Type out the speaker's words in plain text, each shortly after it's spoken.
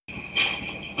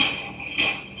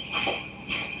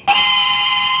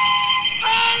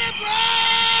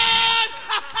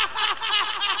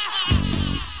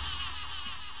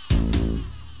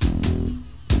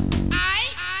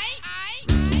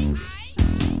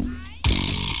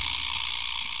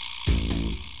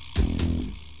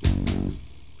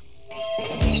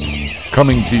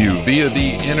Coming to you via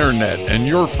the internet and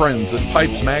your friends at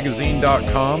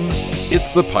PipesMagazine.com,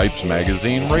 it's the Pipes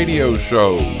Magazine radio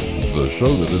show. The show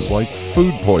that is like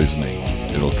food poisoning.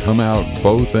 It'll come out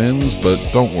both ends, but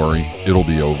don't worry, it'll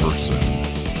be over soon.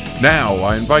 Now,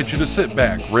 I invite you to sit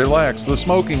back, relax, the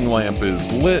smoking lamp is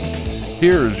lit.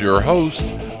 Here's your host,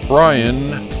 Brian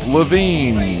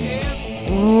Levine.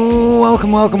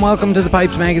 Welcome to the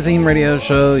Pipes Magazine radio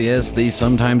show. Yes, the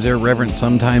sometimes irreverent,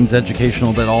 sometimes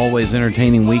educational, but always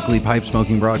entertaining weekly pipe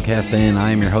smoking broadcast. And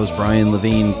I am your host, Brian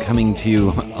Levine, coming to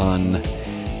you on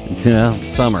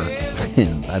summer.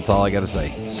 That's all I got to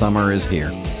say. Summer is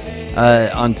here.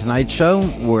 On tonight's show,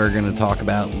 we're going to talk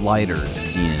about lighters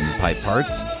in pipe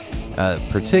parts,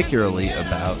 particularly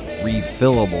about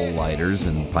refillable lighters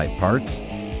in pipe parts.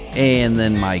 And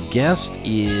then my guest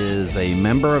is a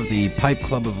member of the Pipe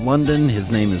Club of London. His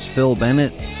name is Phil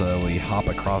Bennett, so we hop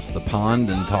across the pond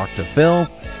and talk to Phil.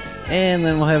 And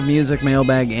then we'll have music,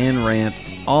 mailbag, and rant.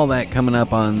 All that coming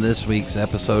up on this week's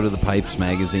episode of the Pipes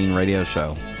Magazine radio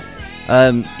show.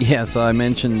 So I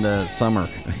mentioned summer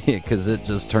because it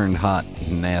just turned hot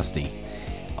and nasty.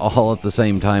 All at the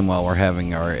same time while we're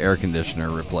having our air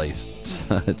conditioner replaced.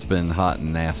 It's been hot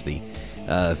and nasty.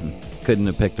 Couldn't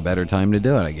have picked a better time to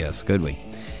do it, I guess, could we?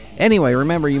 Anyway,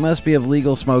 remember, you must be of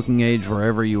legal smoking age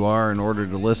wherever you are in order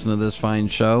to listen to this fine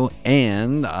show,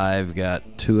 and I've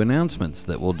got two announcements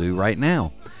that we'll do right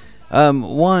now.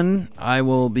 One, I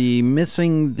will be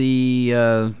missing the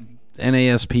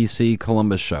NASPC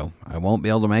Columbus show. I won't be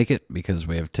able to make it because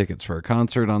we have tickets for a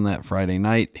concert on that Friday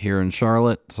night here in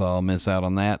Charlotte, so I'll miss out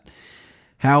on that.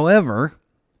 However,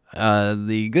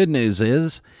 the good news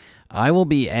is I will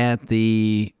be at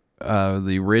the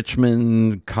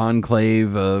Richmond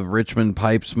Conclave of Richmond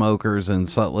Pipe Smokers and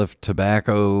Sutliff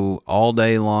Tobacco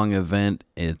all-day long event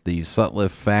at the Sutliff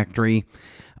Factory.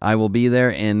 I will be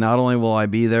there, and not only will I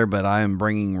be there, but I am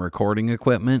bringing recording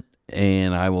equipment,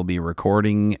 and I will be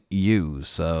recording you.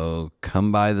 So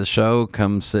come by the show,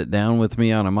 come sit down with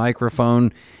me on a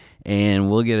microphone, and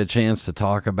we'll get a chance to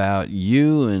talk about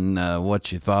you and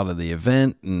what you thought of the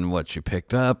event and what you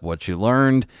picked up, what you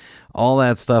learned, all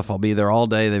that stuff. I'll be there all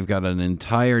day. They've got an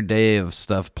entire day of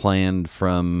stuff planned,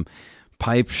 from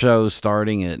pipe shows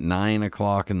starting at 9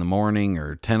 o'clock in the morning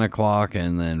or 10 o'clock,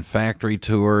 and then factory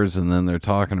tours, and then they're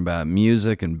talking about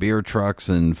music and beer trucks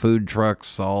and food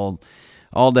trucks all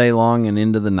day long and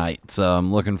into the night. So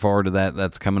I'm looking forward to that.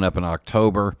 That's coming up in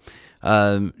October.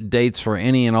 Dates for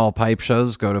any and all pipe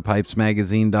shows, go to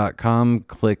PipesMagazine.com,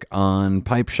 click on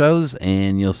pipe shows,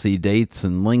 and you'll see dates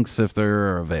and links if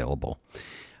they're available.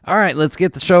 All right, let's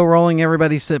get the show rolling.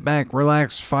 Everybody sit back,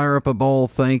 relax, fire up a bowl.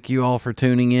 Thank you all for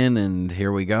tuning in, and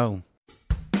here we go.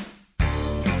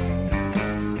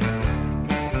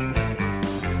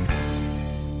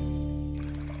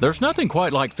 There's nothing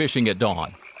quite like fishing at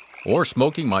dawn or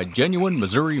smoking my genuine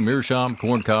Missouri Meerschaum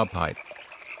corncob pipe.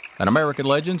 An American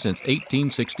legend since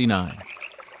 1869.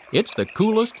 It's the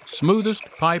coolest, smoothest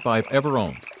pipe I've ever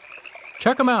owned.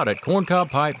 Check them out at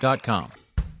corncobpipe.com.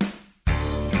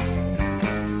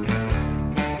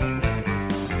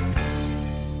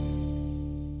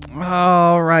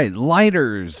 All right,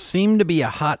 lighters seem to be a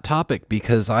hot topic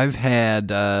because I've had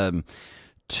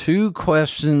two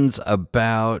questions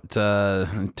about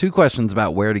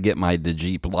where to get my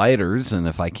DeJeep lighters, and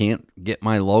if I can't get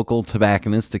my local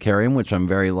tobacconist to carry them, which I'm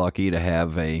very lucky to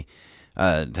have a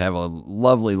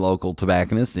lovely local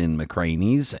tobacconist in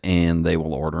McCraney's, and they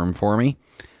will order them for me.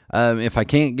 If I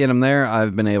can't get them there,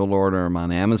 I've been able to order them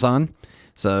on Amazon,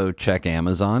 so check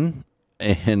Amazon.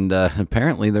 And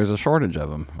apparently there's a shortage of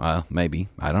them. Maybe.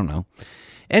 I don't know.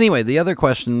 Anyway, the other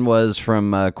question was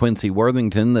from Quincy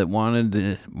Worthington that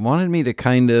wanted me to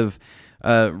kind of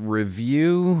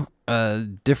review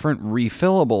different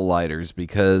refillable lighters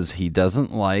because he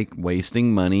doesn't like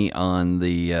wasting money on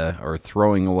the or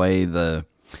throwing away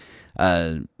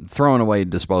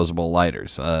disposable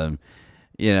lighters. Good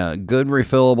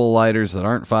refillable lighters that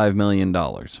aren't $5 million.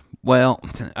 Well,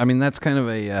 I mean, that's kind of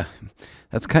a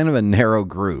narrow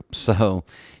group. So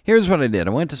here's what I did.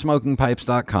 I went to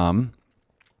smokingpipes.com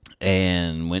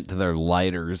and went to their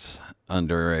lighters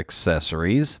under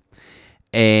accessories.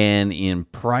 And in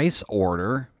price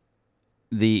order,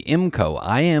 the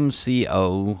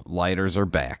IMCO lighters are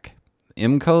back.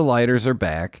 IMCO lighters are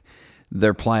back.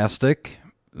 They're plastic.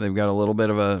 They've got a little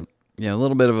bit of a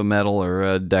metal or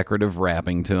a decorative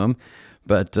wrapping to them.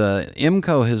 But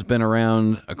IMCO has been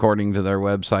around, according to their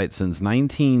website, since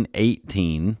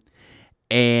 1918,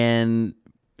 and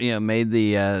made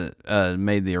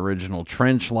the original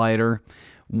trench lighter.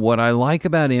 What I like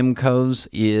about IMCOs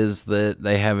is that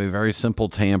they have a very simple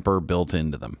tamper built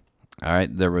into them. All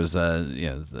right, there was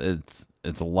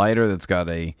it's a lighter that's got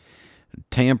a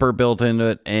tamper built into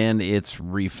it, and it's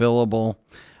refillable.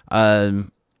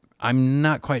 I'm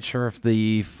not quite sure if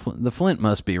the flint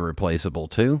must be replaceable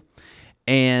too.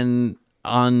 And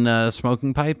on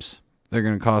smoking pipes, they're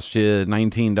going to cost you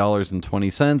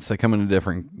 $19.20. They come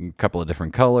in a couple of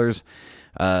different colors.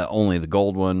 Only the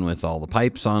gold one with all the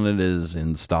pipes on it is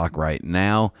in stock right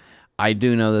now. I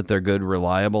do know that they're good,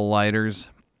 reliable lighters.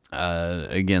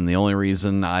 Again, the only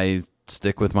reason I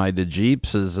stick with my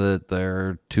DeJeeps is that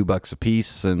they're $2 a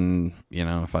piece, and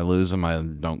if I lose them, I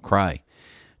don't cry.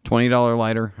 $20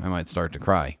 lighter, I might start to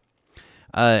cry.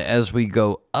 As we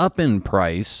go up in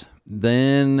price,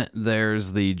 then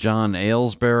there's the John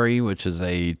Aylesbury, which is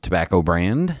a tobacco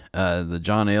brand. The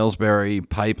John Aylesbury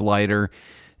pipe lighter,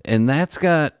 and that's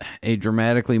got a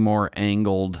dramatically more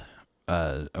angled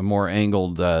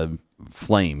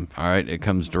flame. All right, it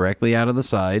comes directly out of the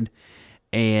side,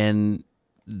 and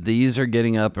these are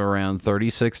getting up around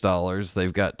 $36.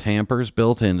 They've got tampers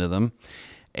built into them,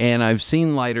 and I've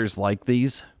seen lighters like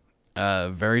these,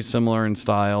 very similar in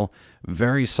style,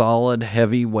 very solid,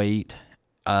 heavy weight.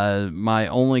 My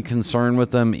only concern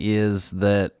with them is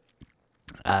that,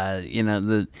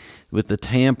 with the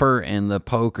tamper and the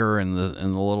poker and the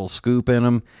little scoop in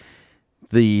them,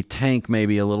 the tank may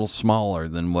be a little smaller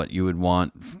than what you would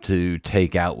want to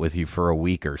take out with you for a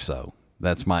week or so.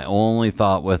 That's my only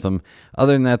thought with them.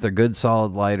 Other than that, they're good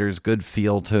solid lighters, good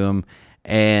feel to them.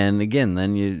 And again,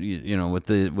 then with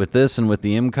this and with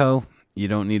the IMCO, you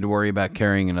don't need to worry about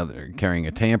carrying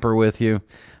a tamper with you.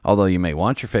 Although you may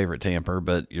want your favorite tamper,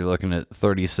 but you're looking at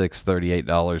 $36,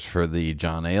 $38 for the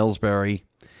John Aylesbury.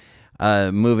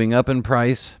 Moving up in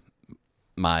price,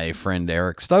 my friend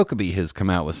Eric Stokeby has come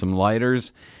out with some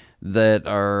lighters that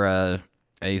are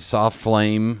a soft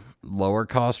flame, lower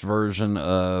cost version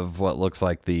of what looks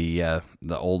like the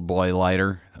old boy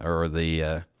lighter or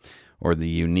the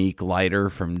unique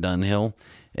lighter from Dunhill.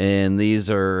 And these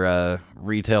are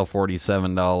retail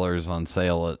 $47, on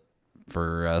sale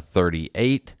for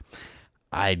 $38.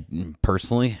 I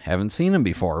personally haven't seen them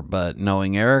before, but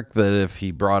knowing Eric, that if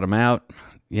he brought them out,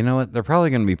 you know what, they're probably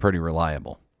going to be pretty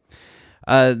reliable.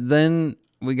 Then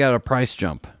we got a price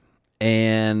jump,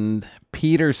 and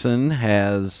Peterson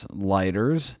has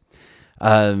lighters,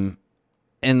 and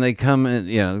they come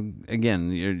in,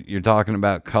 again, you're talking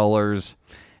about colors,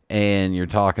 and you're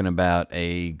talking about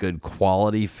a good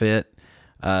quality fit,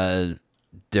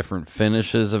 different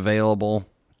finishes available,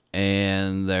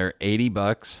 and they're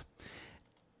 $80,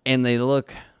 and they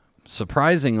look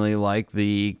surprisingly like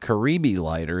the Caribe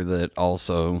lighter that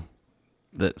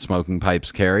Smoking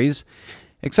Pipes carries,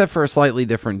 except for a slightly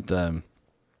different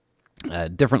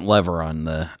lever on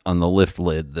the lift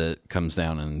lid that comes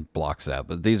down and blocks out.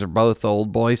 But these are both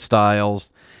old boy styles.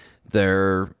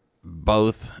 They're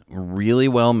both really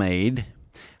well made.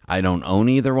 I don't own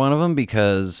either one of them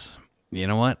because, you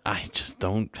know what, I just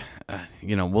don't.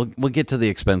 We'll get to the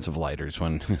expensive lighters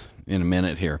when in a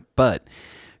minute here, but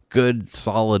good,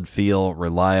 solid feel,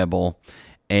 reliable,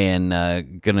 and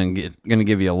gonna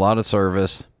give you a lot of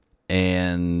service,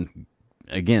 and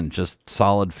again, just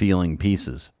solid feeling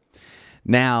pieces.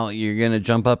 Now you're gonna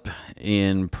jump up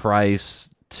in price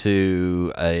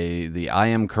to the I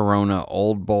Am Corona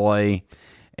Old Boy,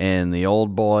 and the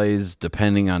Old Boys,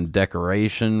 depending on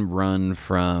decoration, run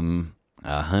from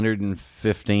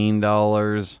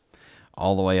 $115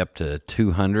 all the way up to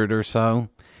 $200 or so.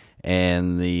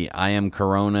 And the I Am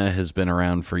Corona has been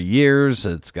around for years.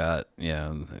 It's got,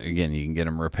 again, you can get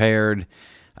them repaired.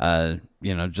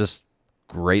 Just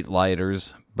great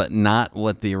lighters, but not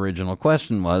what the original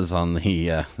question was on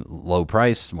the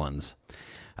low-priced ones.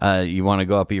 You want to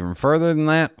go up even further than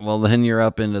that? Well, then you're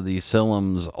up into the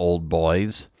Sillem's Old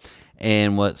Boys.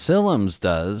 And what Sillem's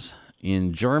does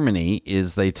in Germany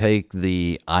is they take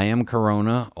the I Am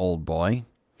Corona Old Boy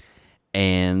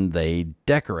and they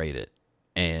decorate it.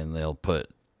 And they'll put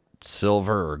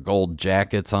silver or gold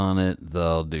jackets on it.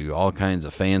 They'll do all kinds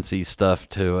of fancy stuff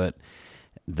to it.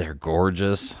 They're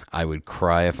gorgeous. I would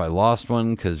cry if I lost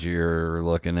one, because you're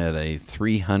looking at a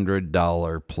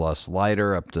 $300 plus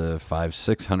lighter, up to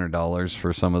 $500-600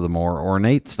 for some of the more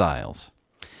ornate styles.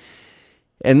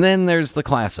 And then there's the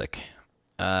classic.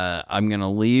 I'm going to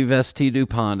leave ST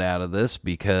DuPont out of this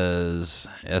because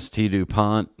ST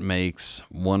DuPont makes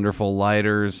wonderful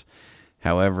lighters.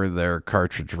 However, their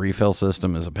cartridge refill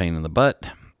system is a pain in the butt,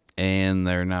 and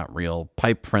they're not real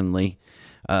pipe friendly.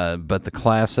 But the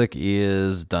classic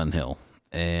is Dunhill,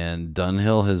 and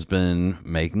Dunhill has been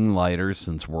making lighters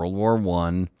since World War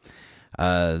I.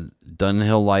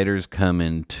 Dunhill lighters come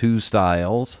in two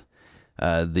styles.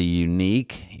 The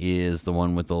Unique is the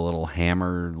one with the little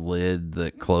hammer lid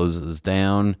that closes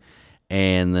down.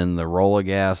 And then the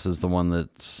Roll-A-Gas is the one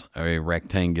that's a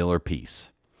rectangular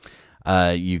piece.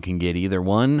 You can get either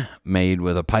one made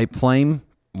with a pipe flame,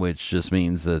 which just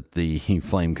means that the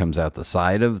flame comes out the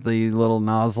side of the little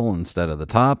nozzle instead of the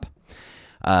top.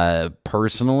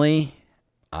 Personally,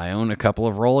 I own a couple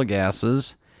of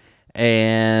Roll-A-Gases,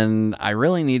 and I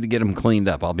really need to get them cleaned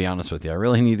up. I'll be honest with you. I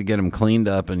really need to get them cleaned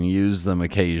up and use them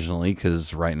occasionally,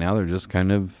 because right now they're just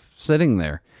kind of sitting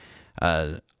there.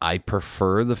 I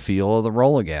prefer the feel of the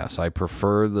Roll-A-Gas. I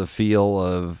prefer the feel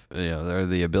of,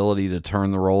 the ability to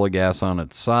turn the Roll-A-Gas on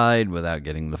its side without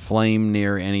getting the flame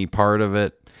near any part of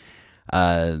it.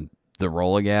 The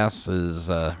Roll-A-Gas is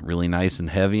really nice and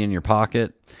heavy in your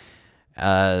pocket.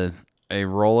 A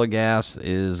Roll-A-Gas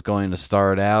is going to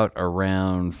start out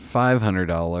around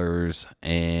 $500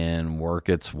 and work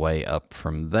its way up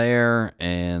from there.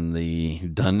 And the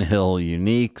Dunhill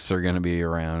Uniques are going to be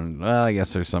around, well, I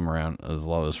guess there's some around as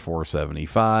low as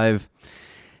 $475.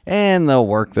 And they'll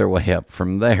work their way up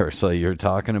from there. So you're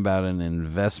talking about an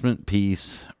investment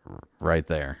piece right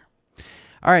there.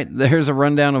 All right, there's a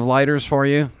rundown of lighters for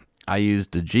you. I use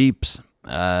the Jeeps.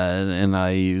 And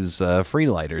I use free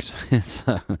lighters. It's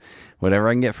whatever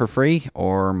I can get for free,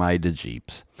 or my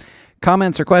Jeeps.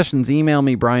 Comments or questions, email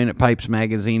me, Brian at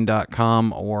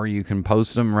PipesMagazine.com, or you can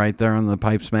post them right there on the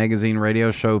Pipes Magazine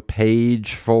radio show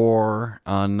page on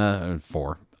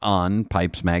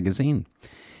Pipes Magazine.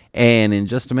 And in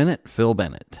just a minute, Phil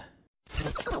Bennett.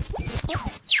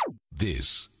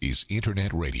 This is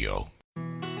Internet Radio.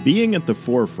 Being at the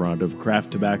forefront of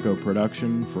craft tobacco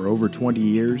production for over 20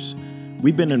 years,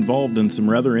 we've been involved in some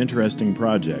rather interesting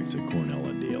projects at Cornell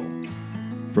 & Deal.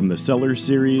 From the Cellar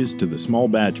Series to the Small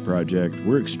Batch Project,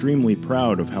 we're extremely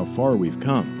proud of how far we've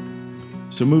come.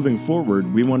 So moving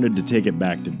forward, we wanted to take it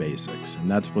back to basics,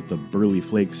 and that's what the Burley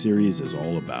Flake series is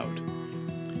all about.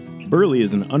 Burley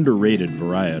is an underrated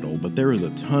varietal, but there is a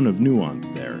ton of nuance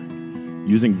there.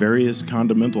 Using various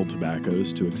condimental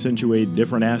tobaccos to accentuate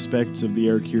different aspects of the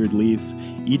air-cured leaf,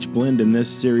 each blend in this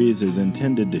series is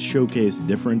intended to showcase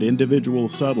different individual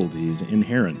subtleties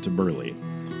inherent to Burley.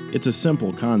 It's a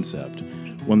simple concept,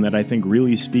 one that I think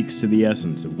really speaks to the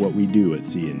essence of what we do at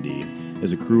C&D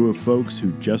as a crew of folks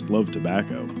who just love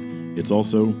tobacco. It's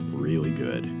also really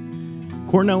good.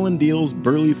 Cornell & Deal's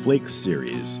Burley Flakes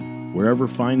series, wherever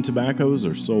fine tobaccos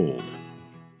are sold.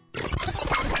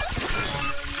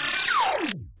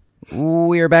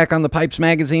 We are back on the Pipes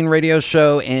Magazine radio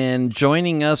show, and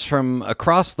joining us from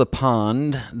across the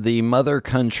pond, the mother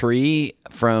country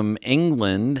from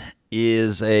England,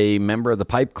 is a member of the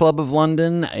Pipe Club of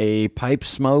London, a pipe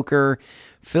smoker.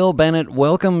 Phil Bennett,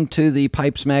 welcome to the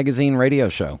Pipes Magazine radio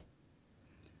show.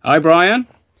 Hi, Brian.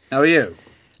 How are you?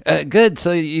 Good.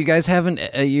 So you guys haven't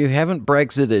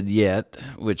Brexited yet,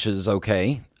 which is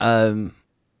okay.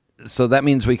 So that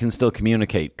means we can still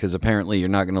communicate, because apparently you're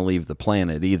not going to leave the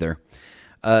planet either.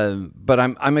 But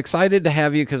I'm excited to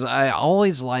have you, because I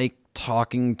always like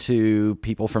talking to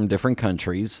people from different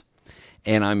countries,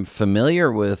 and I'm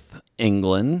familiar with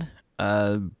England,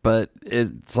 but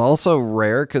it's also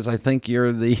rare, because I think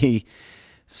you're the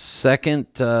second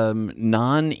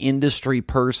non-industry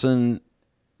person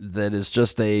that is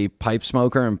just a pipe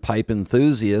smoker and pipe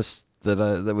enthusiast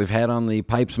that we've had on the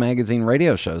Pipes Magazine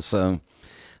radio show. So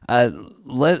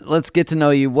let's get to know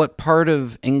you. What part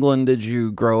of England did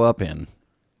you grow up in?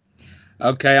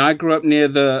 Okay, I grew up near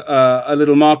a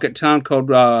little market town called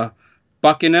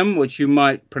Buckingham, which you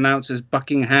might pronounce as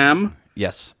Buckingham.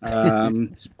 Yes.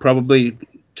 It's probably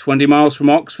 20 miles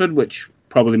from Oxford, which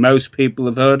probably most people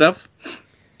have heard of.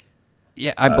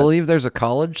 Yeah, I believe there's a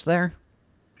college there.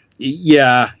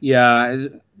 Yeah.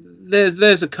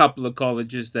 There's a couple of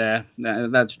colleges there.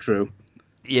 That's true.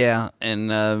 Yeah,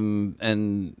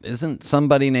 and isn't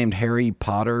somebody named Harry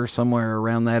Potter somewhere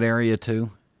around that area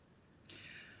too?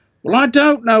 Well, I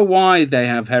don't know why they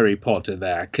have Harry Potter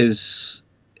there, because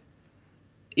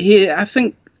I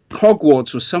think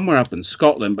Hogwarts was somewhere up in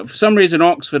Scotland, but for some reason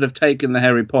Oxford have taken the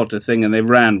Harry Potter thing and they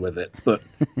ran with it. But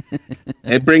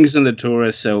it brings in the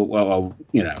tourists, so, well,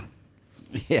 yeah,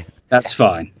 that's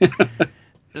fine.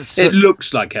 So, it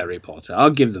looks like Harry Potter. I'll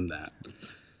give them that.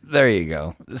 There you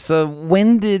go. So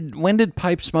when did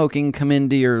pipe smoking come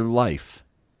into your life?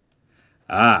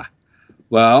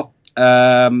 Well,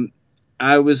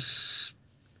 I was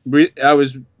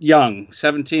young,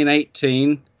 17,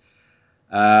 18.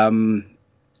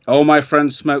 All my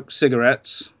friends smoked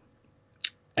cigarettes,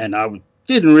 and I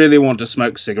didn't really want to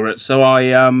smoke cigarettes, so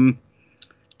I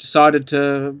decided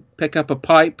to pick up a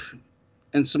pipe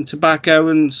and some tobacco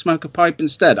and smoke a pipe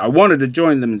instead. I wanted to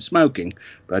join them in smoking,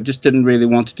 but I just didn't really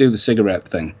want to do the cigarette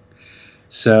thing.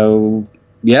 So,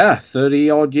 yeah,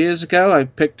 30-odd years ago, I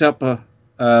picked up a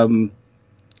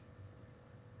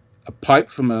pipe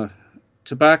from a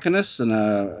tobacconist and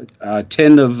a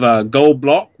tin of Gold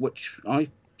Block, which I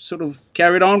sort of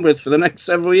carried on with for the next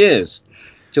several years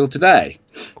till today.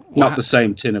 Wow. Not the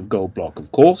same tin of Gold Block,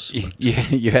 of course.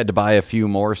 You had to buy a few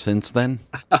more since then?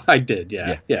 I did,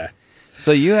 yeah.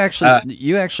 So you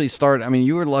actually started, I mean,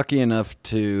 you were lucky enough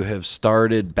to have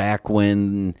started back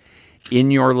when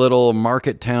in your little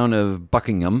market town of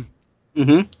Buckingham,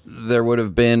 there would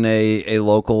have been a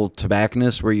local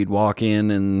tobacconist where you'd walk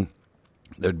in and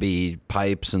there'd be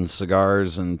pipes and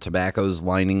cigars and tobaccos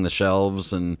lining the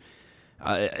shelves. And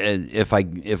if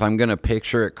I'm going to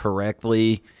picture it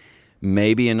correctly,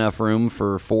 maybe enough room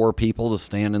for 4 people to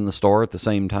stand in the store at the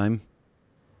same time.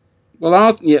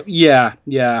 Well, yeah.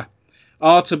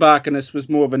 Our tobacconist was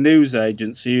more of a news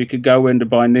agent, so you could go in to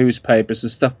buy newspapers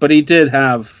and stuff. But he did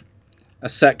have a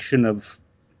section of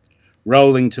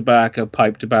rolling tobacco,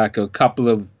 pipe tobacco, a couple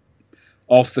of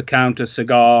off-the-counter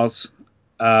cigars,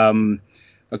 a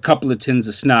couple of tins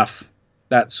of snuff.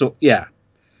 That sort, yeah.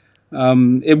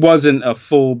 It wasn't a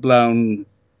full-blown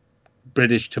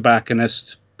British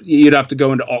tobacconist. You'd have to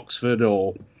go into Oxford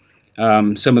or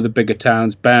some of the bigger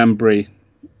towns, Banbury.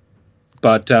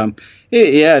 But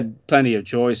he had plenty of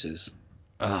choices.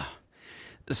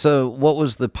 So what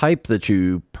was the pipe that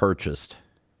you purchased?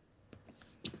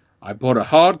 I bought a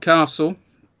Hardcastle,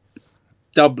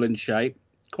 Dublin shape,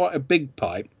 quite a big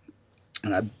pipe.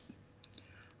 And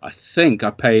I think I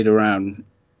paid around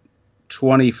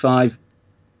 £25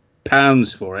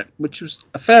 for it, which was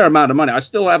a fair amount of money. I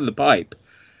still have the pipe.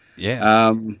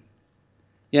 Yeah.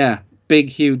 Big,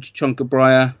 huge chunk of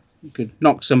briar. You could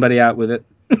knock somebody out with it.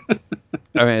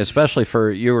 I mean, especially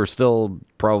you were still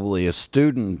probably a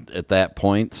student at that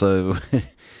point, so.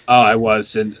 I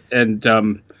was, and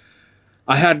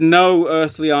I had no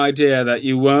earthly idea that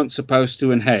you weren't supposed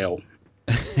to inhale.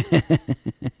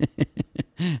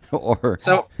 or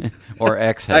exhale.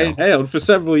 I inhaled for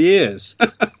several years.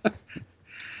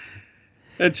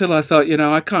 Until I thought,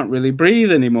 I can't really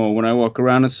breathe anymore when I walk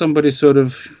around, and somebody sort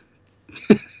of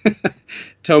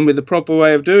told me the proper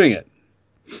way of doing it.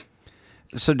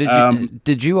 So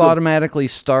did you automatically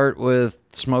start with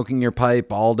smoking your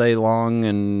pipe all day long,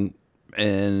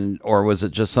 and or was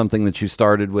it just something that you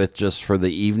started with just for the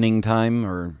evening time,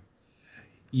 or?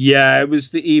 Yeah, it was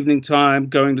the evening time,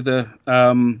 going to the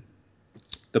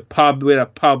pub. We had a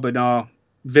pub in our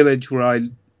village where I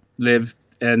lived,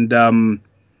 and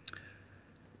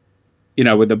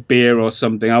with a beer or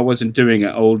something. I wasn't doing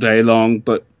it all day long,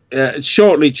 but it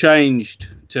shortly changed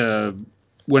to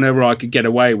whenever I could get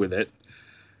away with it.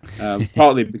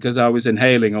 Partly because I was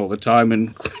inhaling all the time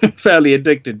and fairly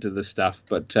addicted to the stuff.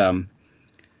 But around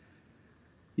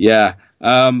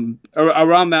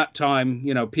that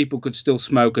time, people could still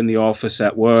smoke in the office,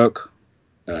 at work.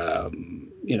 Everyone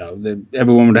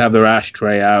would have their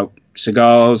ashtray out,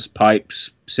 cigars,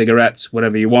 pipes, cigarettes,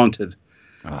 whatever you wanted.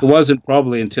 It wasn't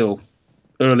probably until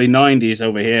early 90s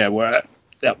over here where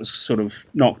that was sort of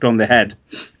knocked on the head.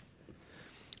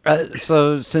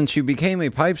 So since you became a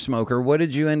pipe smoker, what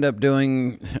did you end up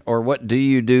doing, or what do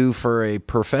you do for a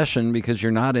profession, because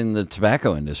you're not in the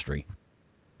tobacco industry?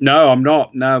 No, I'm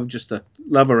not. No, I'm just a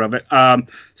lover of it.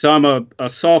 So I'm a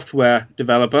software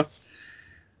developer,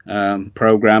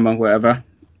 programmer, whatever.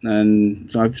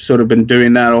 And so I've sort of been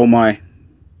doing that all my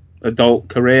adult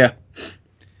career.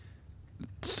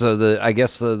 So I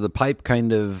guess the pipe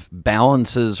kind of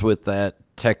balances with that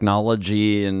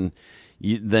technology, and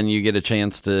then you get a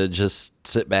chance to just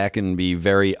sit back and be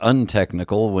very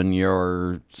untechnical when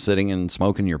you're sitting and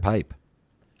smoking your pipe.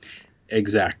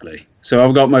 Exactly. So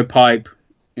I've got my pipe,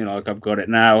 like I've got it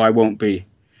now. I won't be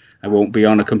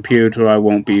on a computer. I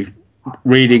won't be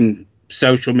reading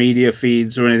social media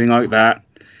feeds or anything like that.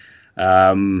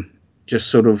 Just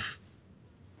sort of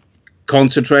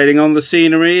concentrating on the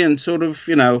scenery and sort of,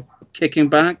 kicking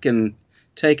back and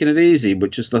taking it easy,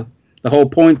 which is the whole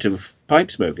point of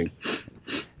pipe smoking.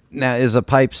 Now, is a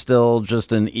pipe still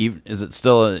just is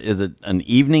it an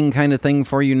evening kind of thing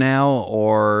for you now,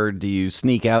 or do you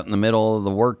sneak out in the middle of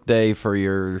the workday for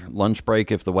your lunch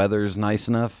break if the weather's nice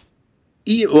enough?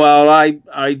 Well,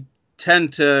 I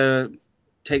tend to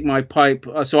take my pipe.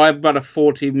 So I have about a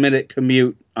 40-minute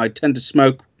commute. I tend to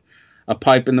smoke a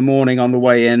pipe in the morning on the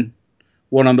way in,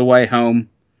 one on the way home.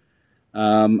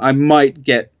 I might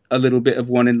get a little bit of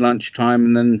one in lunchtime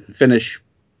and then finish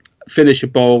a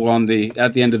bowl at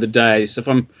the end of the day. So if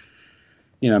I'm,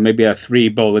 maybe a 3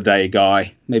 bowl a day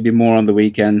guy, maybe more on the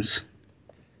weekends.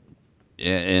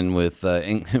 And with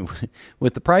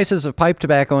with the prices of pipe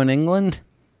tobacco in England,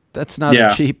 that's not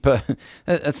a cheap.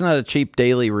 That's not a cheap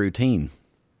daily routine.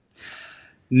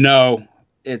 No,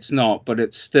 it's not. But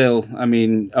it's still. I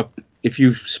mean, if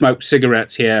you smoke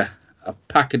cigarettes here, a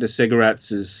packet of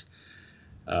cigarettes is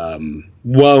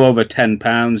well over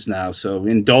 £10 now. So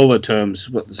in dollar terms,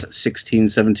 what is that, $16,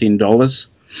 $17?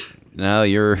 No,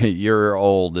 you're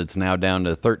old. It's now down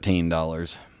to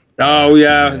 $13. Oh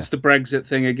yeah, it's the Brexit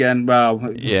thing again. Wow.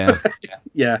 Yeah.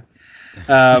 Yeah.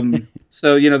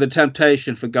 So the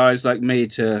temptation for guys like me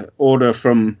to order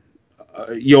from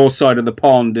your side of the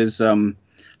pond is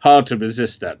hard to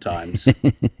resist at times.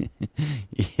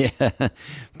 Yeah.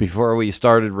 Before we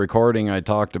started recording, I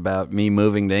talked about me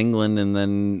moving to England and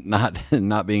then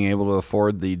not being able to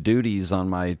afford the duties on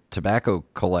my tobacco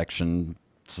collection.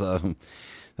 So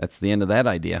that's the end of that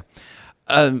idea.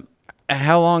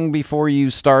 How long before you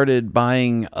started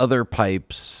buying other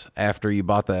pipes after you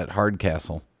bought that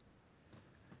Hardcastle?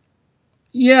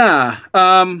 Yeah.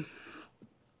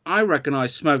 I reckon I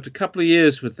smoked a couple of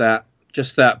years with that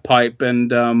pipe,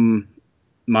 and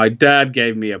my dad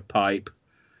gave me a pipe.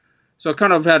 So I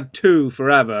kind of had two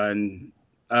forever, and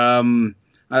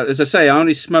as I say, I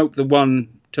only smoked the one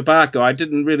tobacco. I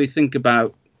didn't really think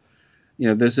about,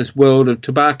 there's this world of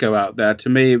tobacco out there. To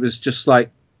me, it was just like,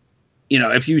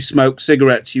 if you smoke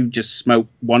cigarettes, you just smoke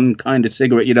one kind of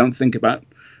cigarette. You don't think about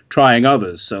trying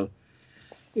others. So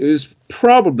it was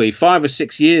probably 5 or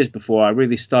 6 years before I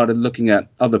really started looking at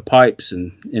other pipes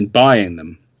and buying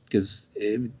them. Because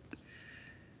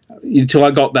until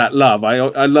I got that love,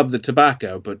 I loved the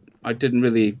tobacco, but I didn't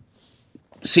really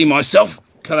see myself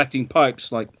collecting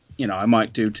pipes like, I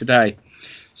might do today.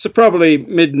 So probably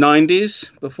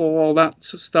mid-90s before all that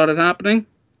started happening.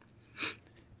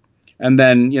 And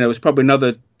then, it was probably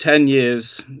another 10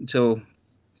 years until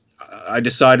I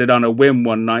decided on a whim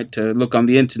one night to look on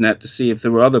the internet to see if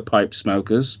there were other pipe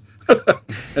smokers.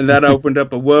 And that opened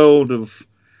up a world of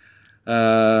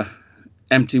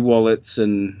empty wallets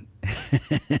and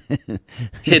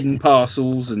hidden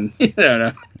parcels and,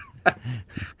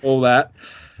 all that.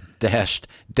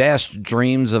 Dashed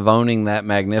dreams of owning that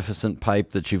magnificent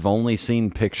pipe that you've only seen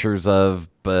pictures of,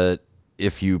 but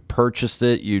if you purchased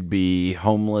it, you'd be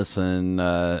homeless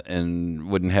and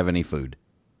wouldn't have any food.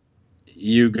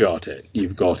 You got it.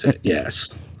 You've got it. Yes.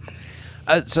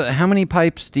 So how many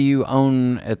pipes do you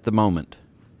own at the moment?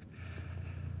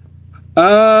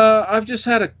 I've just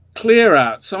had a clear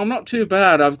out, so I'm not too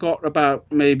bad. I've got about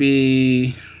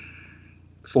maybe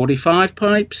 45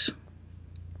 pipes.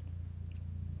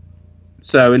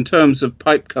 So in terms of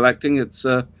pipe collecting, it's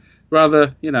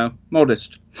rather,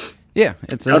 modest. Yeah.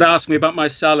 Don't ask me about my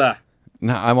cellar.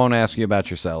 No, I won't ask you about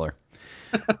your cellar.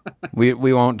 We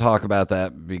won't talk about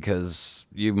that because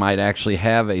you might actually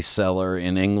have a cellar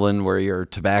in England where your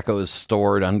tobacco is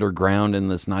stored underground in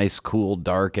this nice, cool,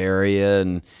 dark area,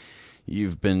 and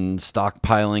you've been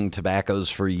stockpiling tobaccos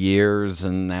for years,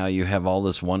 and now you have all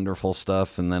this wonderful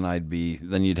stuff, and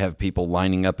then you'd have people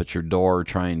lining up at your door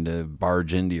trying to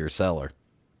barge into your cellar.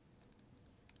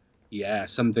 Yeah,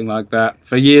 something like that.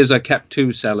 For years, I kept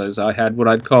two cellars. I had what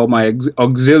I'd call my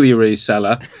auxiliary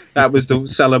cellar. That was the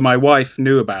cellar my wife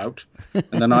knew about.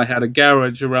 And then I had a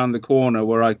garage around the corner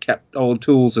where I kept old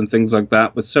tools and things like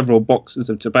that with several boxes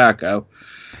of tobacco.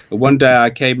 But one day I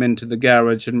came into the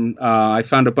garage and I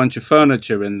found a bunch of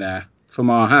furniture in there from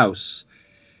our house.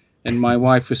 And my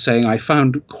wife was saying, I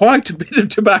found quite a bit of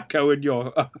tobacco in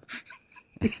your...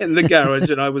 in the garage,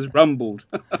 and I was rumbled.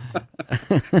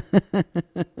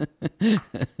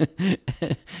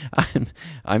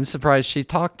 I'm surprised she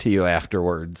talked to you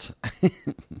afterwards.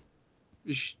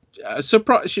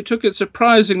 She took it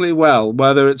surprisingly well.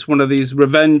 Whether it's one of these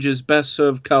Revenge's best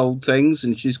served cold things,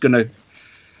 and she's going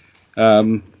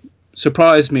to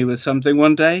surprise me with something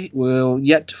one day, we'll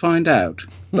yet to find out.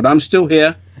 But I'm still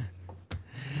here.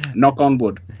 Knock on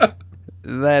wood.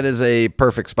 That is a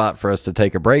perfect spot for us to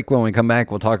take a break. When we come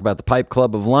back, we'll talk about the Pipe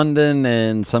Club of London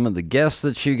and some of the guests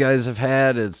that you guys have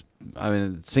had. It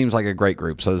seems like a great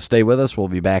group, so stay with us. We'll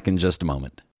be back in just a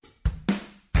moment.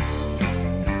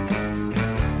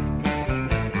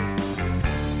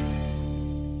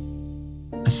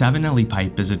 A Savinelli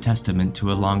pipe is a testament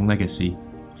to a long legacy,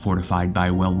 fortified by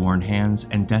well-worn hands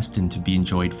and destined to be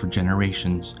enjoyed for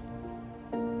generations.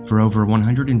 For over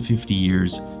 150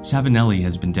 years, Savinelli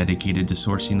has been dedicated to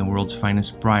sourcing the world's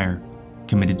finest briar,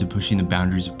 committed to pushing the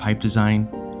boundaries of pipe design,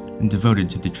 and devoted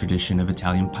to the tradition of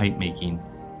Italian pipe making.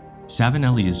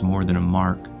 Savinelli is more than a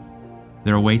mark.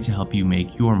 They're a way to help you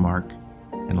make your mark,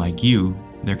 and like you,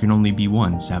 there can only be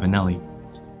one Savinelli.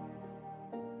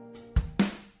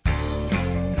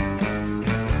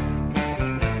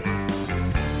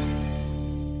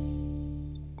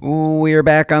 are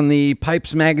back on the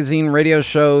Pipes Magazine radio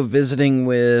show, visiting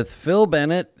with Phil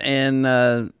Bennett,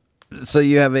 and so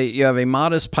you have a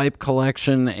modest pipe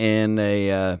collection and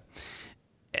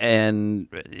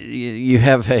you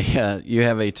have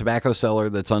a tobacco cellar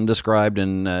that's undescribed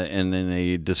and in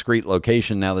a discreet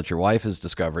location now that your wife has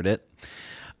discovered it.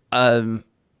 Tell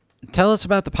us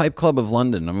about the Pipe Club of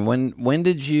London. I mean, when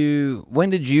did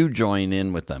you join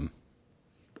in with them?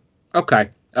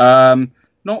 Okay.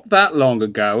 Not that long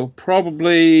ago,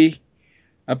 probably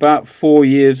about 4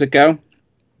 years ago.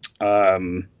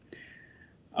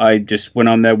 I just went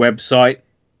on their website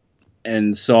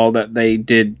and saw that they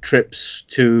did trips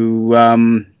to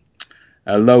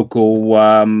a local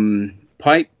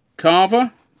pipe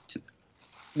carver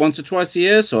once or twice a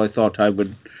year. So I thought I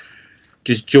would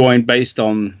just join based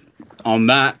on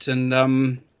that,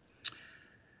 and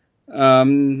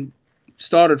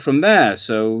started from there.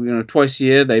 So, twice a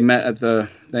year they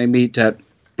meet at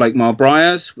Blakemore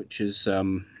Briars, which is,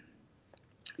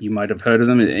 you might have heard of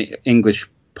them, an English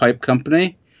pipe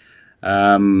company.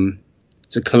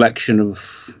 It's a collection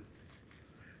of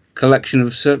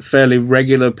fairly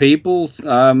regular people.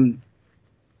 Turn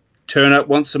up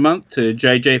once a month to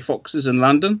J.J. Fox's in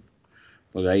London.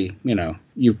 Well,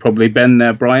 you've probably been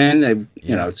there, Brian.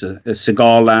 It's a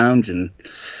cigar lounge, and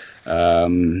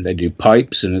they do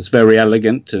pipes, and it's very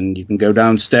elegant, and you can go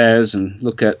downstairs and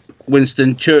look at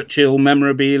Winston Churchill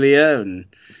memorabilia and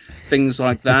things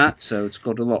like that. So it's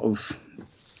got a lot of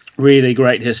really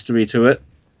great history to it.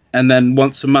 And then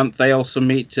once a month they also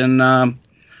meet in a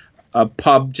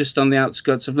pub just on the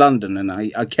outskirts of London. And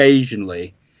I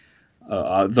occasionally,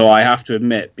 though I have to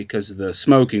admit, because of the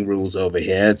smoking rules over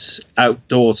here, it's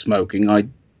outdoor smoking. I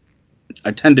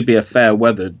tend to be a fair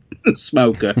weather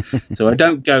smoker, so I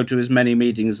don't go to as many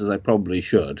meetings as I probably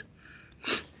should.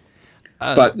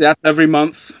 But that's every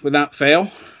month without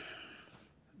fail.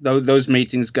 Those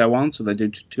meetings go on, so they do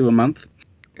 2 a month.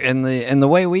 And the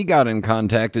way we got in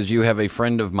contact is you have a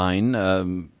friend of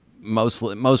mine.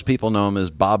 Most people know him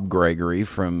as Bob Gregory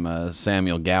from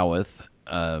Samuel Gawith.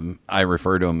 I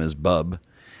refer to him as Bub.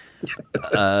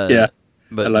 Yeah,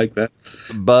 but I like that.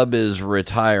 Bub is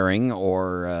retiring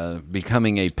or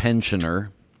becoming a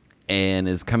pensioner, and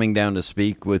is coming down to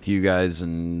speak with you guys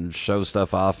and show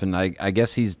stuff off. And I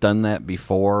guess he's done that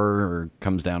before, or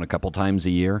comes down a couple times a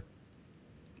year.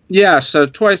 Yeah, so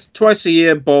twice a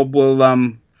year, Bob will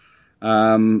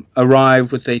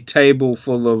arrive with a table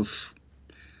full of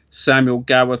Samuel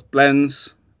Gawith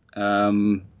blends,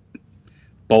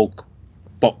 bulk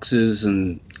boxes,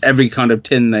 and every kind of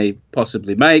tin they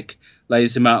possibly make.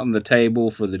 Lays them out on the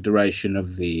table for the duration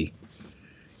of the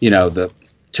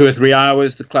 2 or 3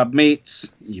 hours the club meets.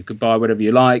 You could buy whatever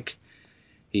you like.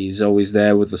 He's always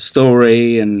there with a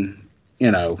story, and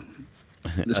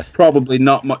there's probably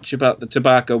not much about the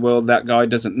tobacco world that guy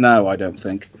doesn't know, I don't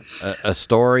think. A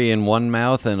story in one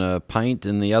mouth and a pint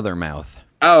in the other mouth.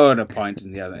 Oh, and a pint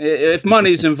in the other. If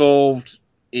money's involved,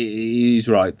 he's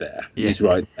right there. Yeah. He's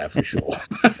right there for sure.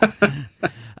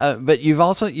 But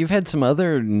you've had some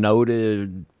other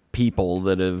noted people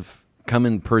that have come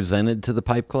and presented to the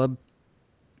Pipe Club.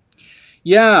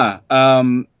 Yeah.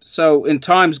 So in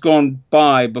times gone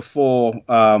by, before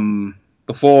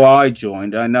I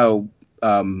joined, I know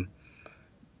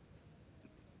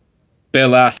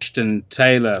Bill Ashton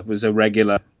Taylor was a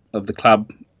regular of the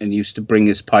club and used to bring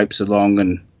his pipes along,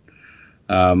 and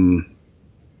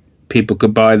people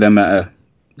could buy them at a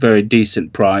very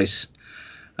decent price.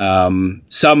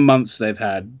 Some months they've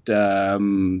had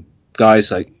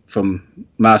guys like from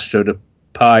Mastro de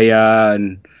Paya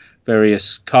and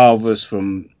various carvers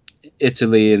from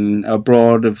Italy and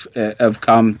abroad have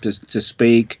come to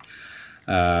speak.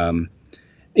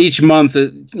 Each month,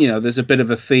 there's a bit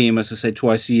of a theme. As I say,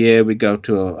 twice a year we go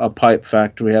to a pipe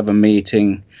factory, have a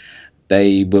meeting.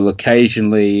 They will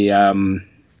occasionally have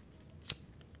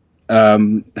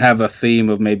a theme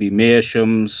of maybe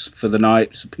meerschaums for the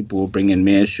night, so people will bring in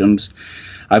meerschaums.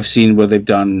 I've seen where they've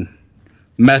done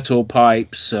metal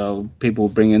pipes, so people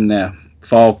will bring in their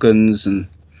falcons and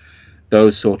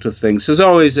those sort of things. So there's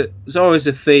always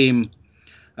a theme.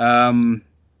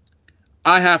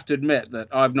 I have to admit that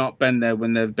I've not been there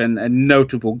when there's been a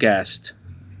notable guest,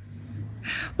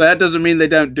 but that doesn't mean they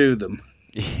don't do them.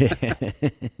 Yeah.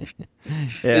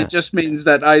 It just means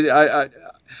that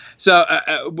So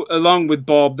along with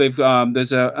Bob, they've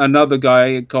there's another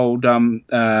guy called God.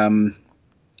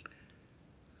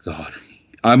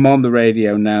 I'm on the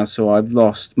radio now, so I've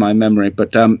lost my memory.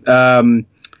 But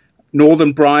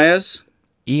Northern Briars.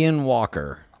 Ian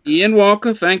Walker. Ian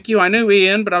Walker, thank you. I knew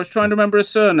Ian, but I was trying to remember his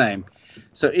surname.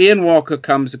 So Ian Walker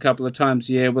comes a couple of times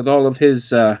a year with all of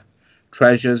his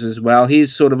treasures as well.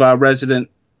 He's sort of our resident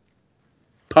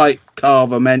pipe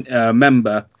carver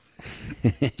member.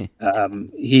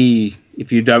 He,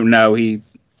 if you don't know, he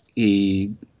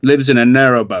lives in a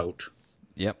narrowboat.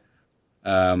 Yep.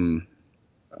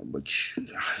 Which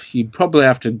you'd probably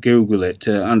have to Google it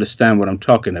to understand what I'm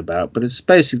talking about. But it's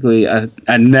basically a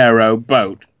narrow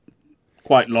boat,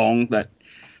 quite long, that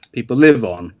people live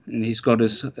on. And he's got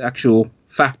his actual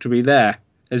factory there,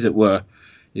 as it were,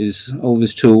 all of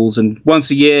his tools. And once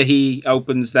a year he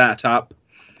opens that up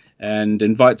and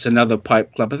invites another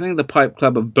pipe club. I think the Pipe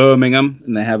Club of Birmingham,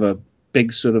 and they have a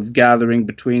big sort of gathering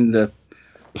between the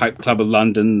Pipe Club of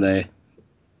London, the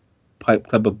Pipe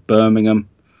Club of Birmingham.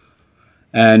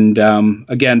 And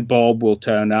again, Bob will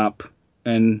turn up,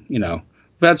 and we've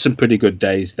had some pretty good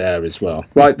days there as well.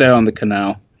 Right there on the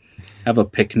canal, have a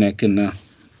picnic and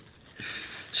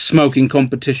smoking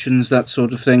competitions, that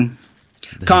sort of thing.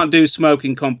 Can't do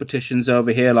smoking competitions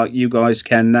over here like you guys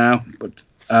can now, but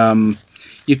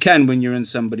you can when you're in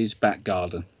somebody's back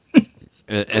garden.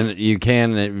 And you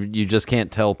can, you just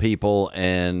can't tell people,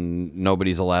 and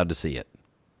nobody's allowed to see it.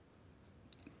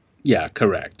 Yeah,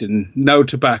 correct. And no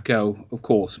tobacco, of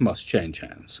course, must change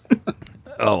hands.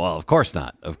 Oh, well, of course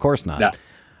not. Of course not. No.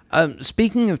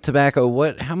 Speaking of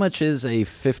tobacco, how much is a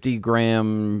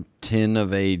 50-gram tin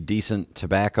of a decent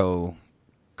tobacco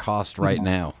cost right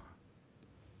now?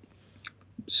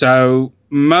 So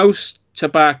most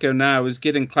tobacco now is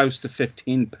getting close to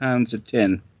 £15 a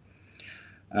tin.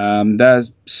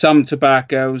 There's some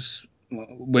tobaccos,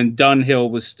 when Dunhill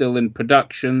was still in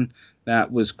production,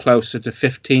 that was closer to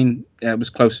 15. It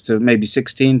was closer to maybe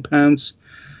 £16.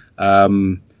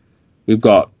 We've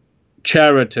got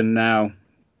Cheriton now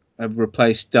have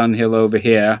replaced Dunhill over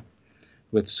here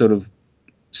with sort of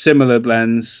similar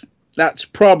blends. That's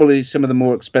probably some of the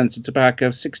more expensive tobacco.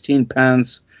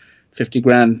 £16, 50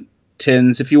 grand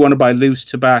tins. If you want to buy loose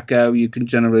tobacco, you can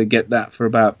generally get that for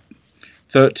about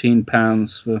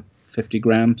 £13 for 50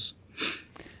 grams.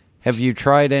 Have you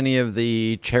tried any of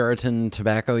the Cheriton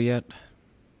tobacco yet?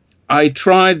 I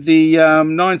tried the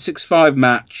 965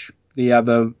 match the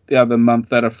other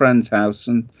month at a friend's house,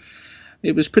 and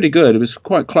it was pretty good. It was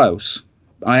quite close.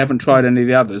 I haven't tried any of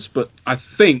the others, but I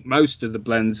think most of the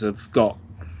blends have got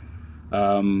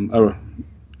a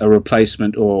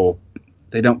replacement, or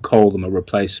they don't call them a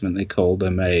replacement. They call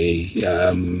them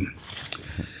a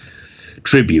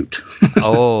tribute.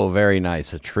 Oh, very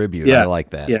nice. A tribute. Yeah, I like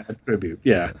that. Yeah, a tribute.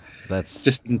 Yeah. That's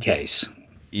just in case.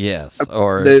 Yes,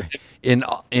 or in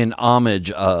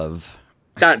homage of.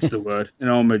 That's the word. In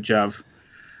homage of.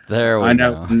 There we go. I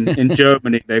know in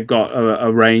Germany they've got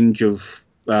a range of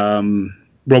Robert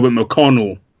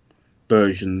McConnell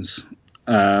versions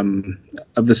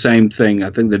of the same thing. I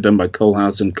think they're done by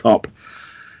Kohlhaas and Kopp.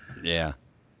 Yeah.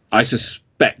 I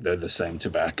suspect they're the same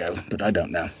tobacco, but I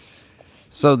don't know.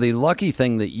 So the lucky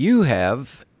thing that you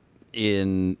have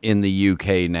in the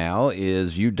UK now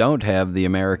is you don't have the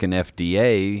American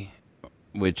FDA,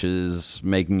 which is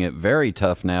making it very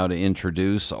tough now to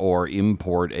introduce or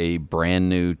import a brand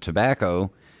new tobacco,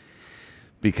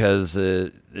 because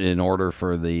in order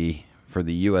for the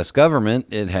U.S. government,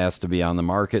 it has to be on the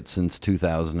market since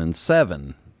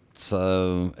 2007.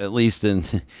 So at least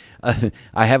I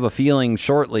have a feeling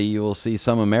shortly you will see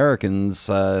some Americans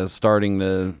starting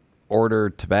to order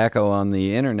tobacco on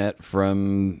the internet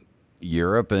from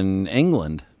Europe and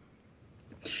England.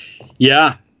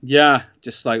 Yeah,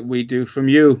 just like we do from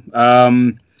you.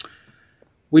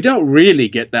 We don't really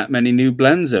get that many new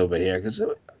blends over here because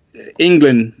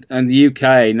England and the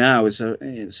UK now is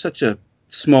such a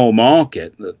small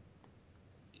market that,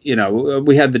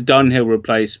 we had the Dunhill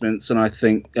replacements, and I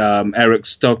think Eric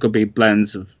Stockerby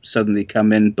blends have suddenly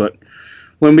come in. But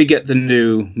when we get the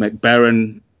new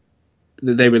McBaron,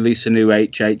 they release a new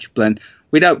HH blend,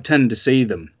 we don't tend to see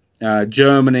them.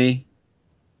 Germany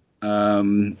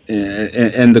and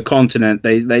the continent,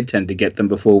 they tend to get them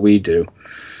before we do.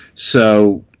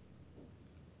 So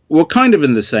we're kind of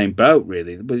in the same boat,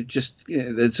 really. But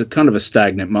it's a kind of a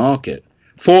stagnant market.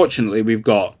 Fortunately, we've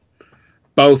got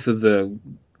both of the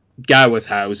Gaworth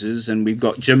houses, and we've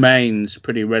got Germain's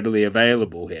pretty readily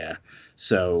available here.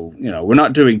 So, we're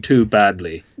not doing too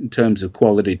badly in terms of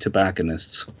quality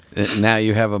tobacconists. Now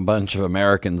you have a bunch of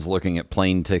Americans looking at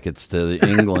plane tickets to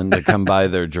England to come buy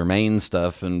their Germain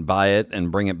stuff and buy it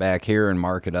and bring it back here and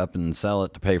mark it up and sell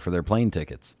it to pay for their plane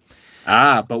tickets.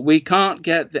 But we can't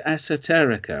get the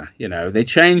Esoterica. They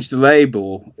changed the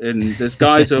label, and there's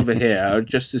guys over here who are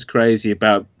just as crazy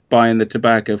about buying the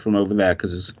tobacco from over there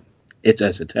because it's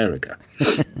Esoterica.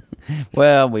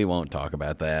 Well, we won't talk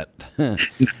about that.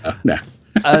 No.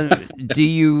 Do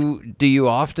you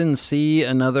often see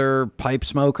another pipe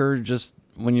smoker just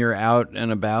when you're out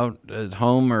and about at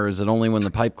home, or is it only when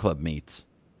the pipe club meets?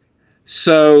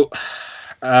 So,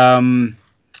 in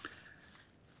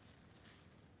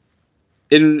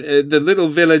the little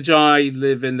village I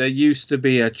live in, there used to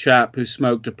be a chap who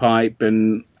smoked a pipe,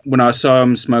 and when I saw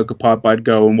him smoke a pipe, I'd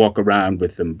go and walk around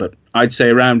with him. But I'd say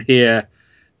around here,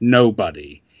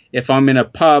 nobody. If I'm in a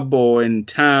pub or in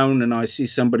town and I see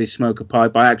somebody smoke a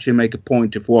pipe, I actually make a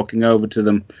point of walking over to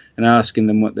them and asking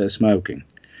them what they're smoking.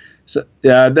 So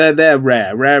they're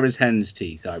rare as hen's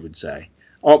teeth, I would say.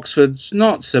 Oxford's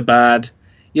not so bad.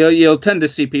 You'll tend to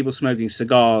see people smoking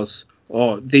cigars,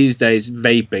 or these days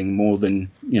vaping, more than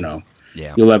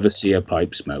you'll ever see a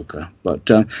pipe smoker. But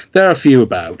there are a few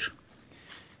about.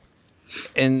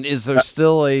 And is there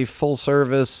still a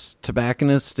full-service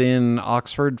tobacconist in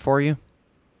Oxford for you?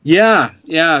 Yeah.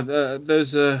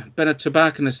 There's been a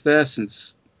tobacconist there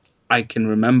since I can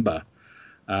remember.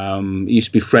 It used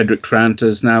to be Frederick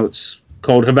Tranter's. Now it's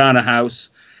called Havana House.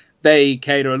 They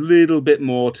cater a little bit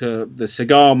more to the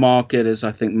cigar market, as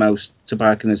I think most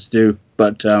tobacconists do.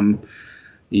 But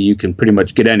you can pretty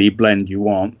much get any blend you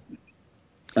want,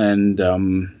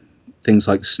 and things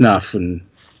like snuff and.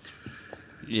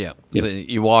 Yeah, so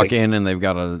you walk in and they've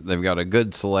got a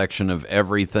good selection of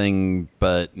everything,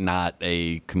 but not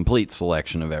a complete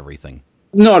selection of everything.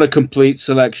 Not a complete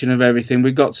selection of everything.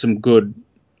 We've got some good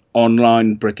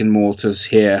online brick and mortars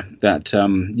here that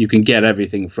you can get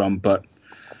everything from, but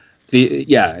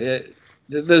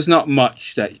there's not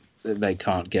much that they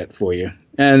can't get for you.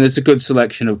 And there's a good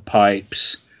selection of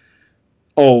pipes,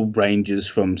 all ranges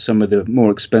from some of the more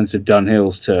expensive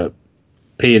Dunhills to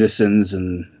Petersons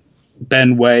and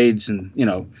Ben Wade's, and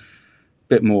a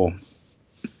bit more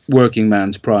working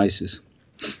man's prices.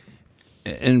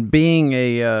 And being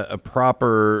a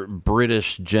proper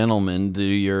British gentleman,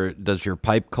 does your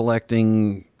pipe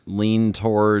collecting lean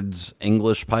towards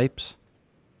English pipes?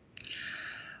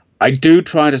 I do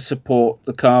try to support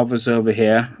the carvers over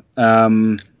here,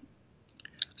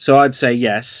 so I'd say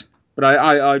yes. But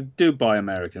I do buy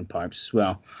American pipes as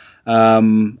well.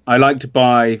 I like to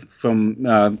buy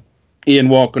from Ian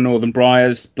Walker Northern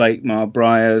Briars, Blake Mar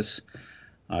Briars,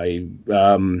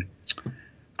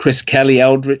 Chris Kelly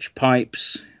Eldritch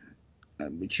Pipes,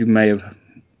 which you may have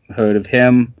heard of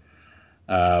him.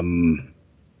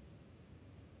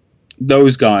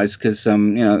 Those guys, because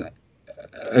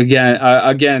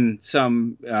again,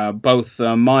 some both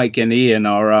Mike and Ian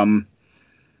are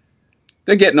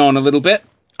they're getting on a little bit.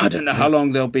 I don't know how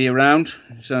long they'll be around.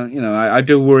 So I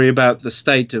do worry about the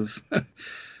state of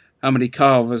how many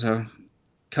carvers are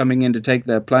coming in to take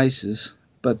their places.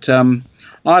 But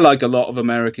I like a lot of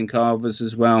American carvers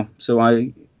as well. So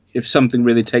if something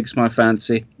really takes my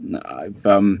fancy, I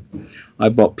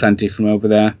bought plenty from over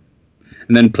there,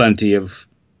 and then plenty of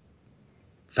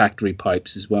factory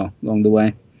pipes as well along the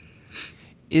way.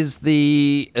 Is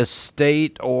the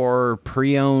estate or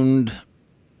pre-owned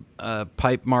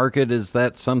pipe market, is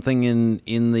that something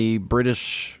in the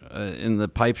British in the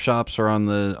pipe shops or on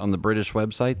the British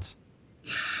websites?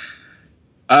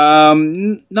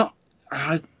 Not.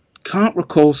 I can't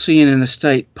recall seeing an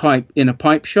estate pipe in a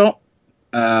pipe shop,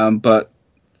 but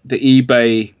the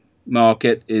eBay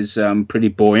market is pretty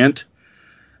buoyant.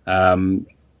 Every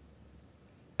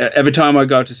time I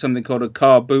go to something called a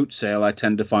car boot sale, I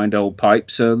tend to find old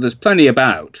pipes, so there's plenty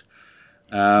about.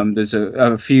 There's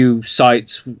a few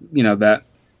sites, that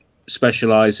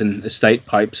specialize in estate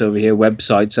pipes over here,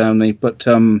 websites only, but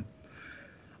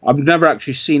I've never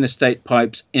actually seen estate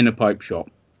pipes in a pipe shop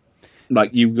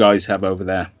like you guys have over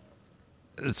there.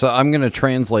 So I'm going to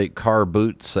translate car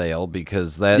boot sale,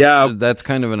 because that's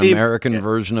kind of an American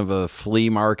version of a flea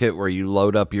market where you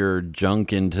load up your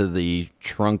junk into the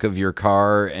trunk of your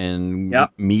car and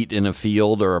meet in a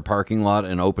field or a parking lot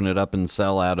and open it up and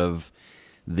sell out of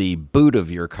the boot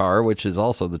of your car, which is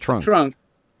also the trunk.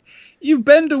 You've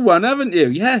been to one, haven't you?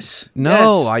 Yes.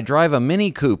 No, yes. I drive a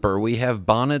Mini Cooper. We have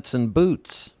bonnets and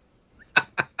boots.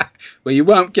 Well, you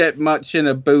won't get much in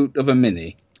a boot of a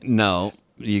Mini. No,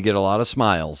 you get a lot of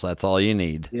smiles. That's all you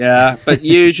need. Yeah, but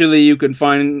usually you can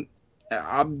find,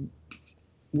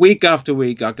 week after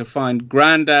week, I could find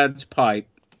Grandad's pipe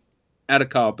at a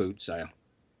car boot sale.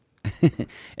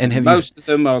 And most of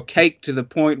them are caked to the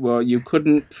point where you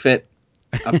couldn't fit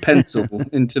a pencil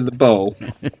into the bowl.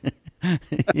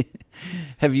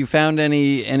 Have you found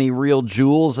any real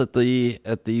jewels at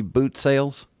the boot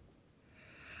sales?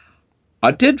 I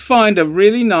did find a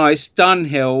really nice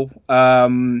Dunhill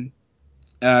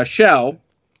shell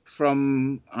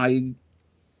from the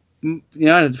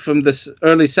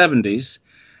early 70s,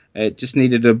 It just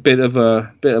needed a bit of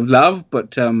love,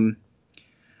 but and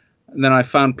then I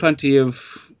found found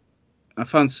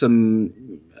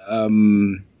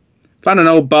an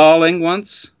old Barling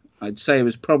once. I'd say it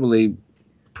was probably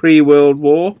pre-World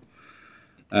War.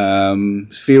 A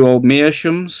few old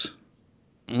Meershams.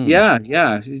 Yeah.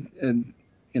 And,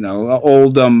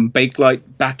 old Bakelite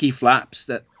backy flaps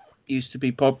that used to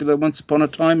be popular once upon a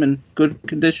time in good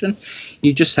condition.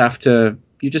 You just have to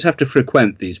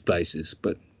frequent these places,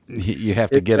 but you have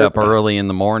to get up early in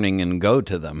the morning and go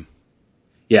to them.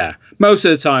 Yeah. Most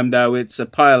of the time, though, it's a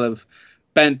pile of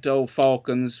bent old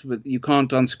falcons. You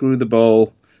can't unscrew the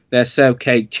bowl. They're so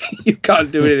caked, you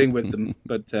can't do anything with them.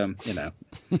 But,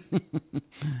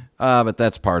 But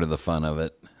that's part of the fun of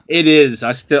it. It is.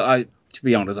 To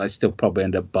be honest, I still probably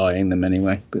end up buying them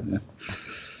anyway. But,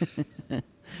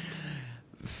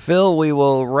 Phil, we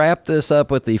will wrap this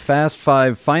up with the Fast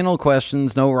 5 final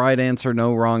questions. No right answer,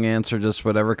 no wrong answer, just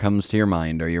whatever comes to your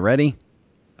mind. Are you ready?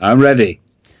 I'm ready.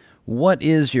 What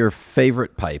is your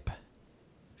favorite pipe?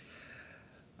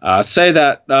 Say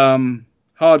that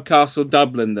Hardcastle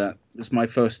Dublin, that was my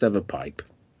first ever pipe.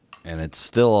 And it's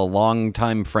still a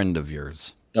long-time friend of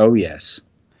yours. Oh, yes.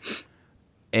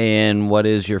 And what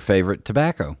is your favorite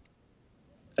tobacco?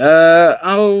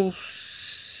 I'll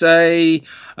say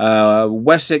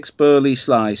Wessex Burley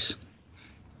Slice.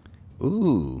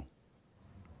 Ooh.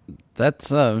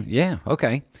 That's, yeah,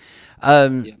 okay.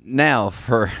 Now,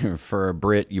 for a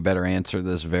Brit, you better answer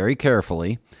this very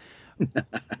carefully.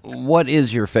 What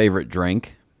is your favorite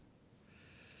drink?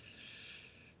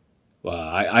 Well,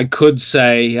 I could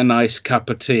say a nice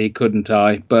cup of tea, couldn't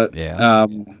I? But yeah.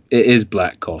 It is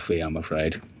black coffee, I'm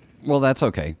afraid. Well, that's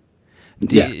okay.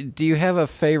 Do you have a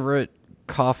favorite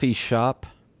coffee shop?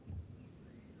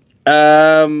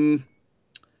 It's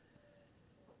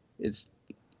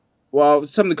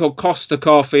something called Costa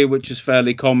Coffee, which is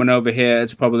fairly common over here.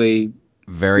 It's probably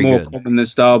very more good. common than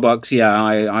Starbucks. Yeah,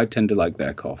 I tend to like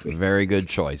their coffee. Very good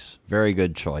choice. Very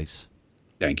good choice.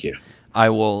 Thank you.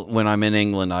 When I'm in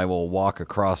England, I'll walk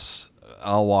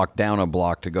down a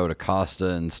block to go to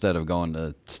Costa instead of going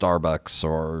to Starbucks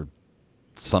or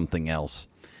something else.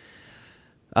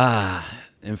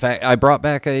 In fact, I brought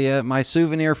back my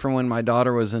souvenir from when my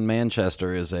daughter was in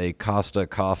Manchester is a Costa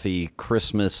Coffee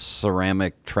Christmas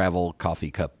ceramic travel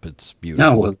coffee cup. It's beautiful.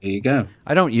 Oh, well, there you go.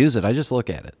 I don't use it. I just look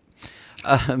at it.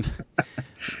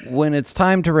 When it's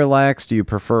time to relax, do you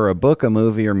prefer a book, a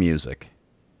movie, or music?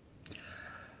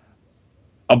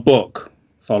 A book,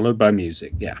 followed by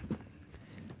music, yeah.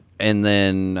 And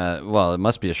then, it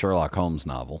must be a Sherlock Holmes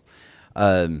novel.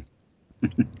 Because,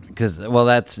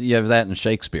 you have that in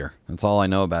Shakespeare. That's all I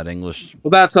know about English.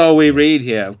 Well, that's all we read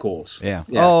here, of course. Yeah.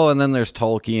 Oh, and then there's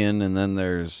Tolkien, and then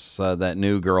there's that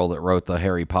new girl that wrote the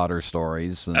Harry Potter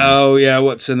stories. And, oh, yeah,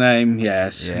 what's her name?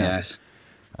 Yes, yeah. Yes.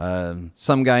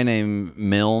 Some guy named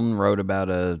Milne wrote about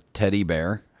a teddy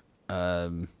bear.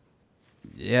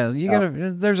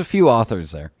 There's a few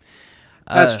authors there.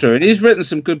 That's true. And he's written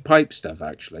some good pipe stuff,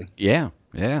 actually. Yeah.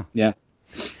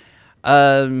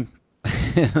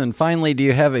 And finally, do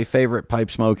you have a favorite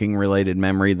pipe smoking related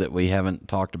memory that we haven't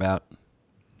talked about?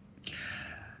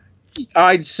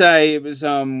 I'd say it was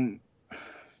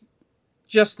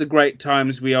just the great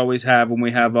times we always have when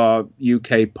we have our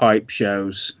UK pipe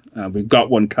shows. We've got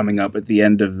one coming up at the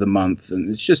end of the month, and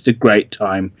it's just a great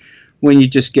time when you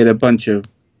just get a bunch of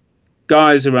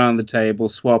guys around the table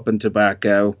swapping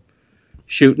tobacco,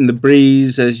 shooting the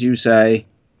breeze, as you say.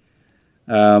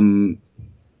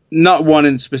 Not one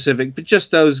in specific, but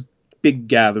just those big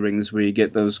gatherings where you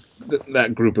get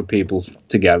that group of people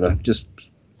together. Just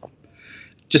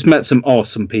met some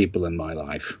awesome people in my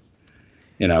life,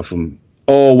 from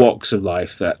all walks of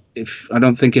life. That I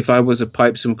don't think if I was a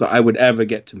pipe smoker, I would ever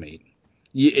get to meet.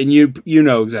 You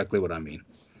know exactly what I mean.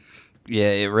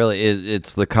 Yeah, it really is.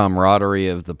 It's the camaraderie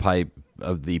of the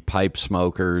pipe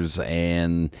smokers,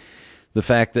 and the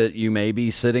fact that you may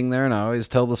be sitting there, and I always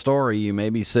tell the story, you may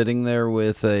be sitting there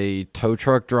with a tow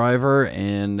truck driver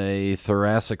and a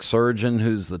thoracic surgeon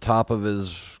who's the top of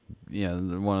his,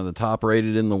 one of the top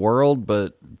rated in the world,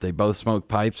 but they both smoke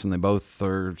pipes and they both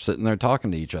are sitting there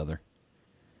talking to each other.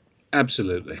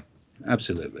 Absolutely.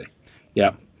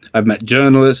 Yeah. I've met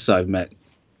journalists, I've met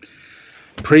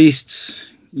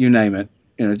priests, you name it.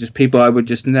 Just people I would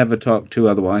just never talk to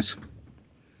otherwise.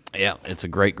 Yeah, it's a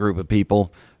great group of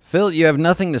people. Phil, you have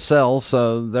nothing to sell,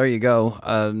 so there you go.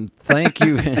 Thank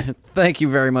you. Thank you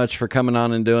very much for coming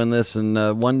on and doing this.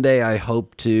 And one day I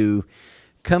hope to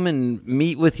come and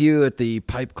meet with you at the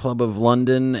Pipe Club of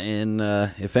London and,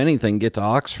 if anything, get to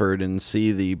Oxford and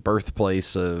see the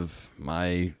birthplace of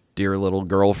my dear little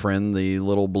girlfriend, the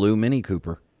little blue Mini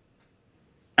Cooper.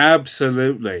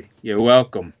 Absolutely. You're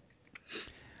welcome.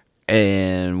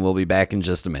 And we'll be back in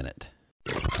just a minute.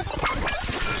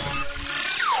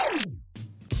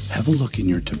 Have a look in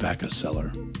your tobacco cellar.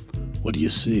 What do you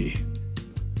see?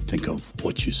 Think of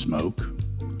what you smoke,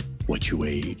 what you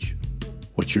age,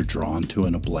 what you're drawn to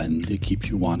in a blend that keeps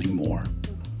you wanting more.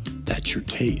 That's your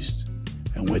taste.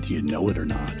 And whether you know it or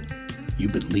not,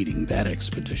 you've been leading that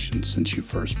expedition since you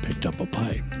first picked up a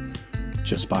pipe,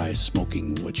 just by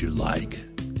smoking what you like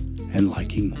and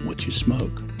liking what you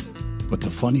smoke. But the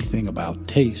funny thing about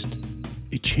taste,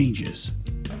 it changes,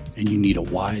 and you need a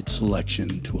wide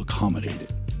selection to accommodate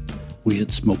it. We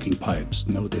at Smoking Pipes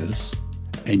know this,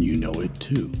 and you know it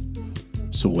too.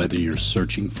 So whether you're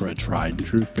searching for a tried and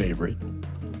true favorite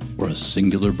or a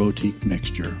singular boutique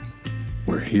mixture,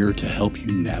 we're here to help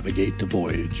you navigate the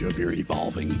voyage of your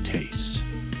evolving tastes.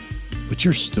 But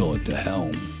you're still at the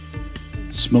helm.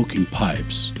 Smoking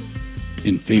Pipes,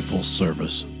 in faithful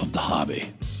service of the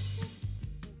hobby.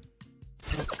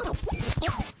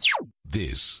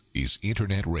 This is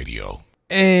Internet Radio.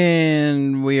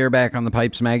 And we are back on the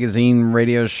Pipes Magazine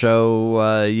radio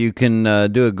show. You can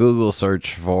do a Google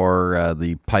search for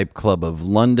the Pipe Club of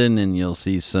London, and you'll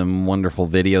see some wonderful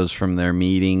videos from their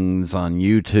meetings on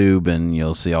YouTube, and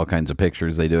you'll see all kinds of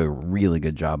pictures. They do a really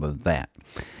good job of that.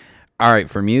 All right,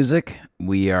 for music,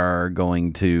 we are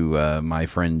going to my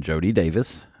friend Jody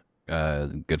Davis,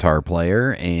 guitar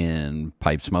player and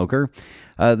pipe smoker.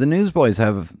 The Newsboys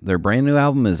have their brand new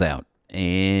album is out,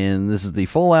 and this is the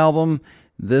full album.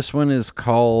 This one is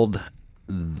called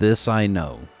This I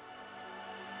Know.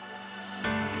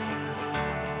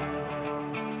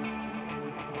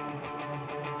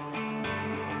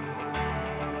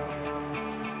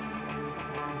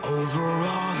 Over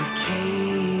all the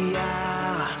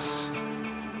chaos,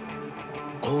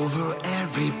 over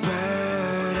every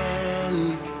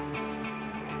burden,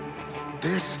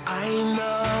 this I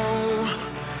know,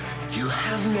 you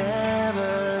have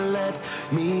never let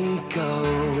me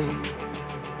go.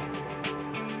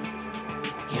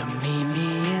 You meet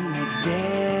me in the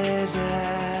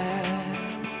desert,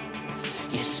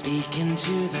 you speak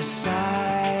into the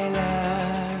silence.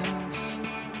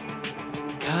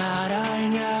 God, I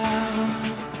know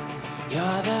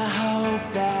you're the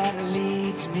hope that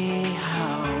leads me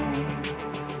home.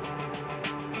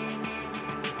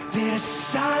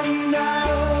 This I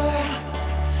know,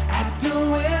 at the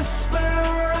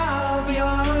whisper of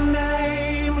your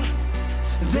name,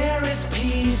 there is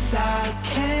peace I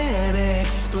can't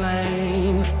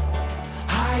explain.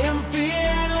 I am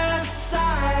fearless,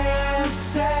 I am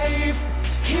safe,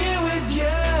 here with you,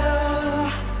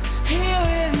 here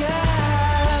with you.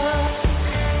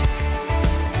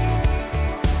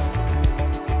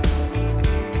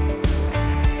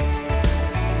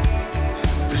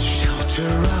 The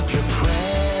shelter of your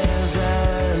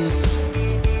presence,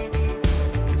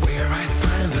 where I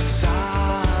find the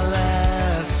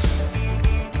solace,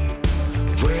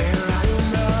 where I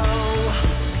know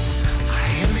I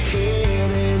am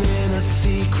hidden in a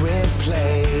secret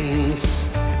place.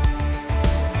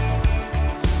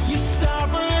 You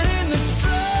suffered in the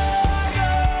struggle,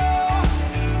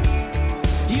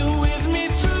 you with me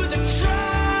through the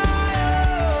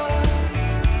trials.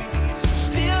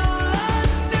 Still I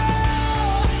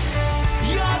know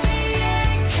you're the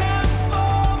anchor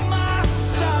for my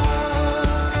soul.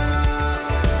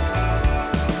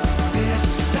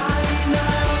 This I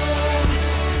know,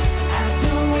 at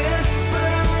the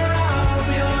whisper of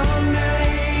your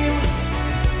name,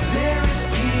 there is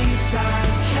peace I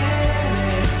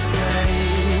can't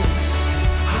explain.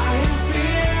 I am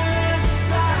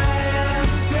fearless, I am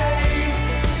safe,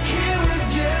 here with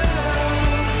you,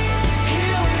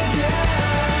 here with you.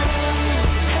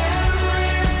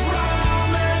 Every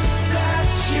promise that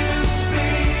you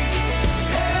speak,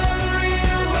 every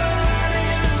word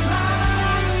is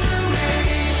life to me.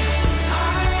 I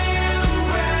am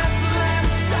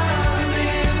breathless, I'm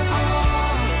in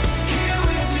awe, here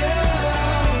with you,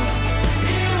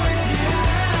 here with you.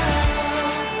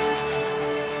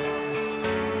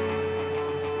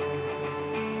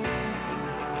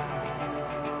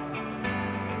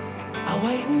 I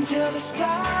wait until the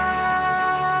stars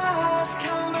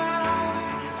come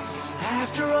out,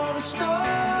 after all the storms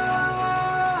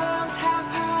have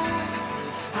passed.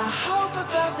 I hope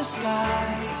above the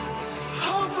skies,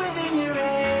 hope within your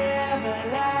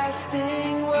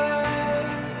everlasting word.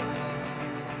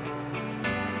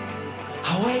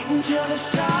 I wait until the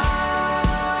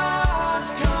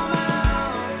stars come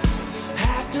out,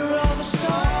 after all the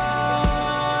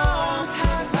storms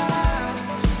have passed.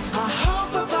 I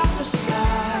hope above the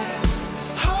sky,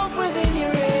 hope within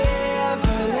your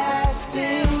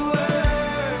everlasting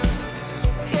word.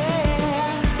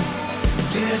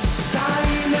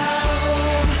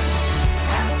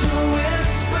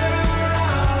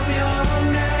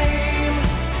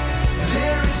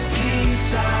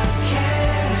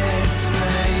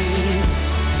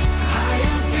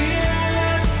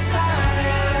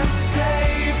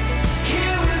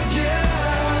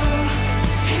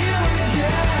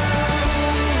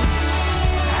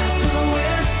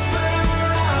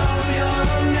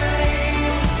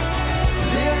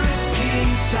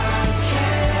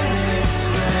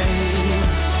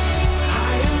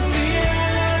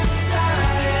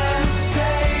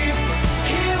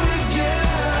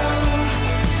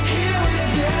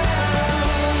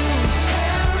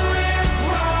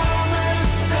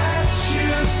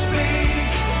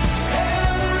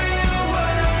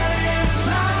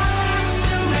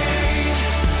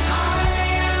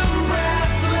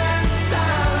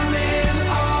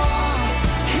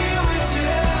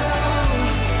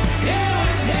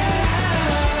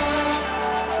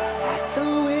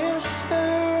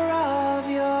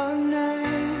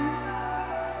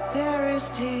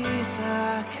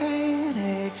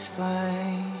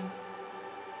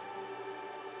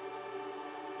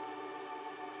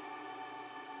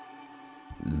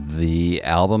 The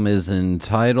album is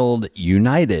entitled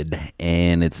United,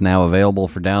 and it's now available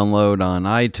for download on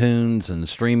iTunes and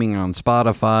streaming on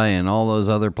Spotify and all those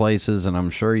other places, and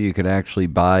I'm sure you could actually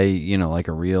buy, like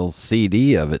a real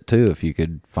CD of it, too, if you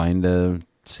could find a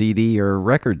CD or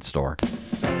record store.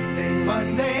 Sunday,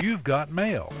 Monday, you've got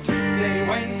mail. Tuesday,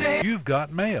 Wednesday, you've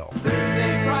got mail.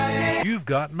 Thursday, Friday, you've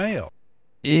got mail.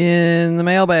 In the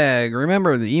mailbag,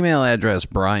 remember the email address,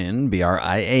 Brian,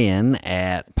 Brian,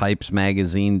 at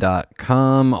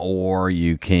PipesMagazine.com, or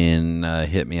you can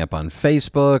hit me up on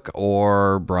Facebook,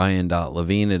 or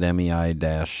brian.levine at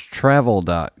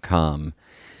mei-travel.com.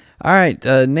 All right,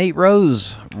 Nate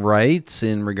Rose writes,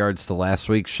 in regards to last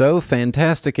week's show,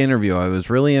 fantastic interview. I was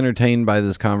really entertained by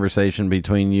this conversation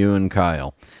between you and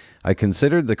Kyle. I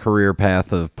considered the career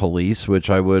path of police, which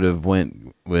I would have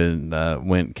went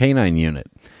canine unit.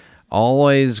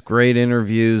 Always great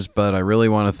interviews, but I really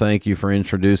want to thank you for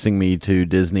introducing me to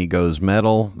Disney Goes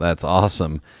Metal. That's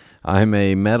awesome. I'm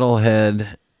a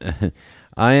metalhead.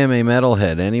 I am a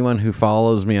metalhead. Anyone who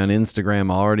follows me on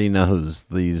Instagram already knows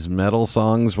these metal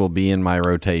songs will be in my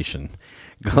rotation.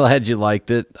 Glad you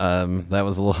liked it. That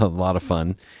was a lot of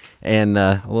fun, and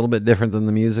a little bit different than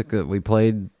the music that we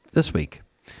played this week.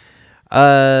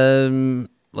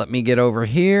 Let me get over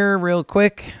here real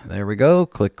quick. There we go.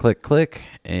 Click, click, click.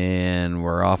 And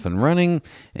we're off and running.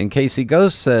 And Casey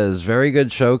Ghost says, very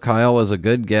good show. Kyle was a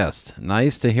good guest.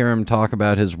 Nice to hear him talk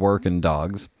about his work and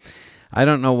dogs. I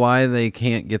don't know why they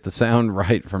can't get the sound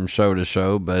right from show to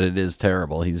show, but it is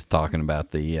terrible. He's talking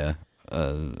about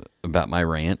about my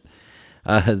rant.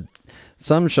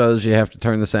 Some shows you have to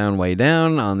turn the sound way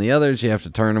down. On the others, you have to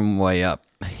turn them way up.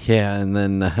 Yeah, and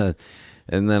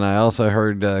then I also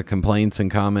heard complaints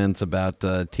and comments about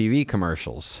TV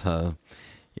commercials.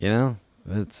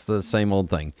 It's the same old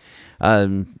thing.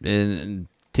 And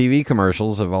TV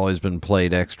commercials have always been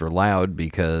played extra loud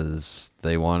because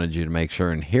they wanted you to make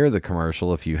sure and hear the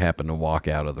commercial if you happen to walk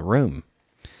out of the room.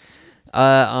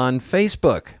 On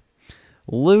Facebook,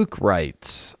 Luke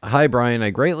writes, hi, Brian. I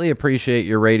greatly appreciate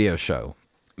your radio show.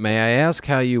 May I ask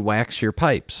how you wax your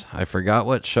pipes? I forgot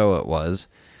what show it was,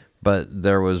 but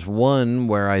there was one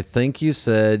where I think you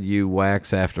said you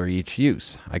wax after each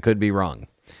use. I could be wrong.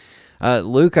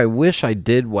 Luke, I wish I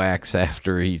did wax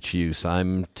after each use.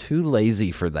 I'm too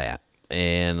lazy for that,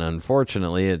 and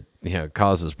unfortunately, it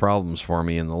causes problems for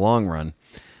me in the long run.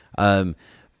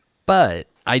 But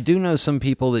I do know some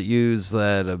people that use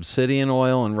that obsidian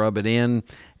oil and rub it in,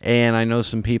 and I know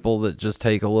some people that just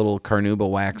take a little carnauba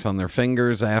wax on their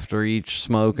fingers after each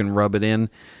smoke and rub it in.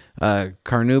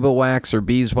 Carnauba wax or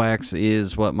beeswax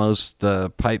is what most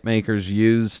pipe makers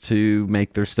use to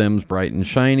make their stems bright and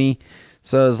shiny.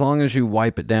 So as long as you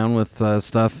wipe it down with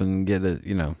stuff and get it,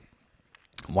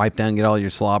 wipe down, get all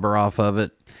your slobber off of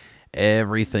it,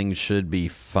 everything should be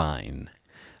fine.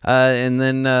 And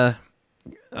then,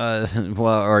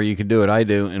 or you could do what I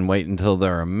do and wait until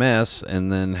they're a mess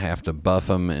and then have to buff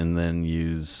them and then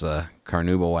use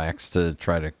carnauba wax to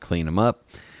try to clean them up.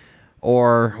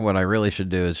 Or what I really should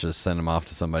do is just send them off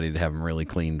to somebody to have them really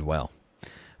cleaned well.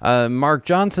 Mark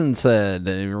Johnson said,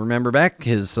 remember back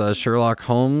his Sherlock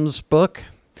Holmes book?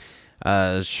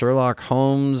 Sherlock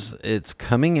Holmes, it's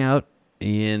coming out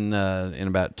in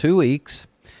about 2 weeks,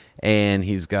 and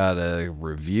he's got a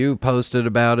review posted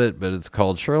about it, but it's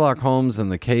called Sherlock Holmes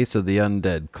and the Case of the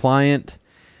Undead Client,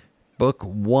 Book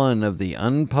 1 of the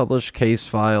Unpublished Case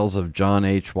Files of John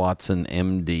H. Watson,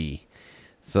 M.D.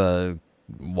 So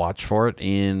watch for it.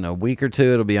 In a week or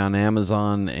two, it'll be on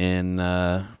Amazon and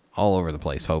all over the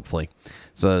place, hopefully.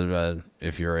 So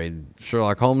if you're a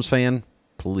Sherlock Holmes fan,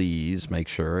 please make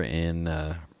sure and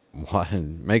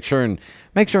make sure and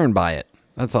buy it.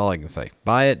 That's all I can say.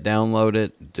 Buy it, download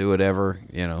it, do whatever,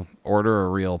 order a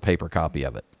real paper copy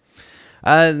of it.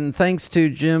 And thanks to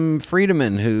Jim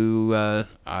Friedemann, who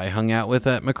I hung out with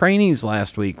at McCraney's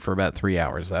last week for about 3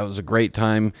 hours. That was a great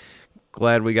time.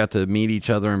 Glad we got to meet each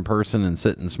other in person and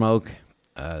sit and smoke.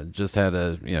 Just had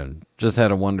a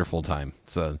wonderful time.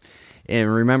 So,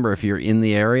 and remember, if you're in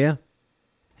the area,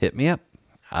 hit me up.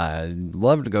 I'd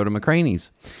love to go to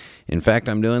McCraney's. In fact,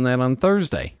 I'm doing that on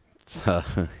Thursday. So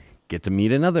get to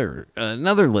meet another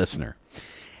listener.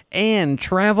 And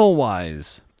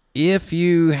travel-wise, if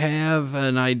you have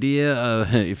an idea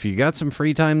of, if you got some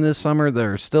free time this summer,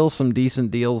 there are still some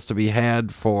decent deals to be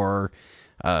had for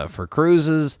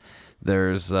cruises.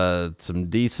 There's some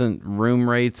decent room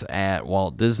rates at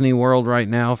Walt Disney World right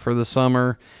now for the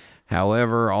summer.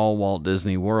 However, all Walt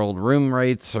Disney World room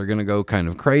rates are going to go kind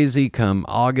of crazy come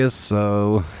August,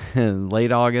 so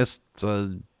late August.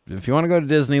 So if you want to go to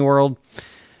Disney World,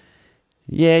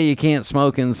 yeah, you can't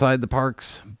smoke inside the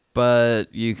parks,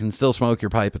 but you can still smoke your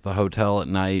pipe at the hotel at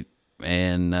night.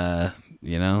 And,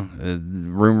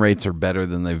 room rates are better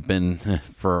than they've been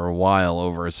for a while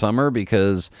over a summer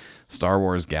because Star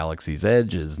Wars Galaxy's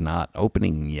Edge is not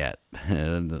opening yet,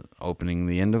 opening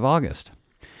the end of August.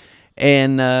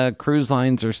 And cruise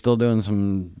lines are still doing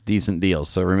some decent deals.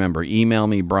 So remember, email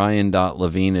me,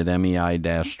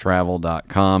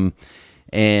 brian.levine@mei-travel.com.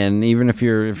 And even if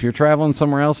you're traveling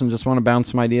somewhere else and just want to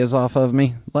bounce some ideas off of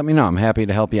me, let me know. I'm happy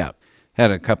to help you out.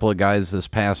 Had a couple of guys this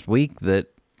past week that,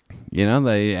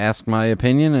 they asked my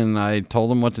opinion, and I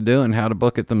told them what to do and how to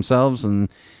book it themselves and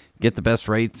get the best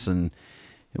rates. And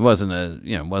it wasn't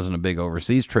a big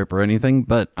overseas trip or anything,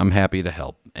 but I'm happy to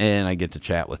help, and I get to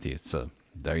chat with you. So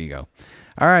there you go.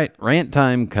 All right, rant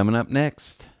time coming up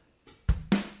next.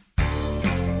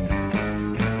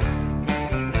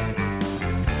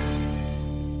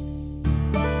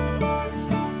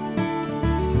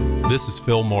 This is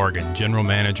Phil Morgan, General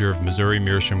Manager of Missouri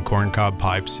Meerschaum Corncob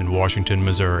Pipes in Washington,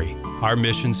 Missouri. Our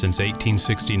mission since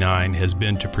 1869 has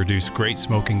been to produce great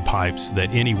smoking pipes that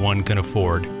anyone can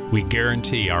afford. We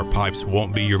guarantee our pipes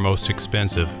won't be your most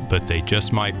expensive, but they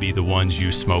just might be the ones you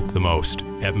smoke the most.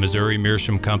 At Missouri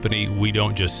Meerschaum Company, we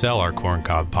don't just sell our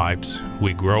corncob pipes.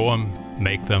 We grow them,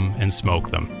 make them, and smoke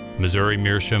them. Missouri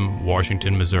Meerschaum,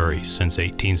 Washington, Missouri, since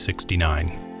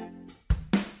 1869.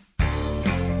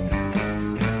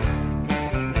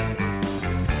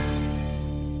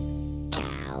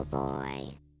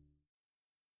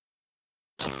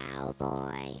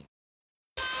 Cowboy.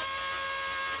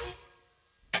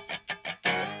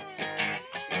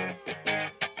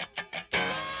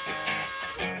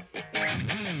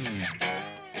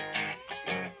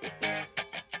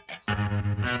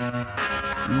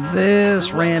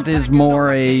 This rant is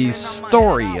more a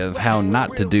story of how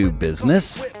not to do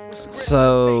business.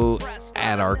 So,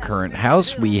 at our current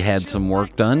house, we had some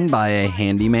work done by a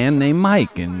handyman named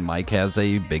Mike, and Mike has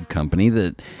a big company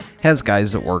that has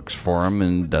guys that works for him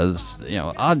and does,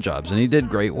 odd jobs, and he did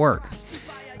great work.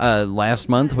 Last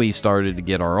month, we started to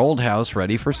get our old house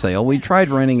ready for sale. We tried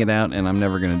renting it out, and I'm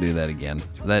never going to do that again.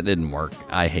 That didn't work.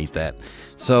 I hate that.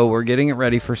 So we're getting it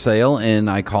ready for sale, and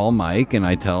I call Mike, and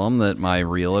I tell him that my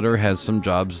realtor has some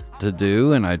jobs to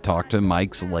do, and I talked to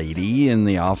Mike's lady in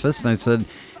the office, and I said,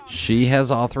 she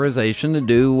has authorization to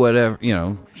do whatever,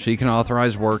 she can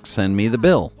authorize work, send me the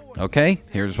bill. Okay,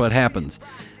 here's what happens.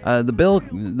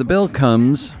 The bill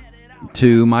comes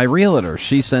to my realtor.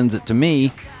 She sends it to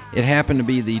me. It happened to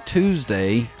be the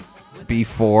Tuesday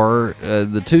before,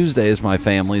 the Tuesday is my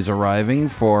family's arriving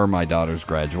for my daughter's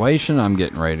graduation. I'm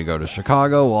getting ready to go to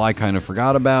Chicago. Well, I kind of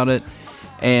forgot about it.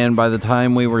 And by the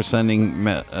time we were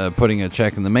putting a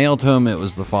check in the mail to him, it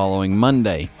was the following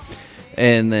Monday.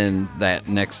 And then that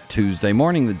next Tuesday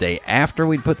morning, the day after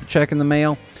we'd put the check in the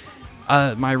mail,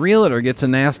 my realtor gets a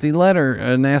nasty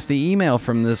email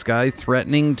from this guy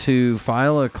threatening to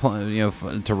file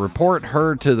to report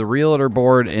her to the realtor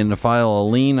board and to file a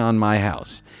lien on my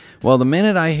house. Well, the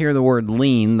minute I hear the word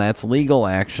lien, that's legal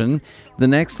action. The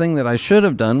next thing that I should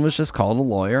have done was just called a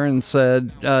lawyer and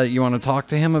said, you want to talk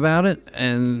to him about it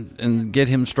and get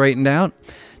him straightened out?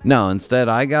 No, instead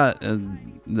I got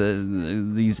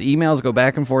these emails go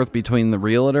back and forth between the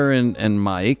realtor and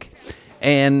Mike,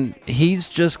 and he's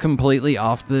just completely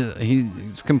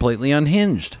he's completely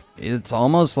unhinged. It's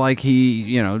almost like he,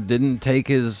 didn't take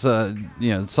his,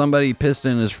 somebody pissed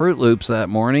in his Fruit Loops that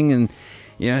morning, and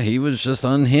he was just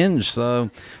unhinged. So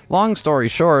long story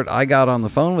short, I got on the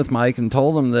phone with Mike and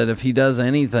told him that if he does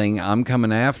anything, I'm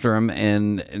coming after him,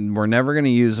 and we're never going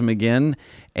to use him again.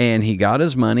 And he got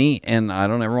his money, and I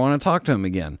don't ever want to talk to him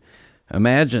again.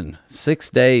 Imagine 6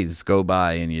 days go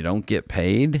by and you don't get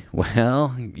paid.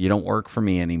 Well, you don't work for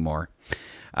me anymore.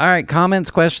 All right,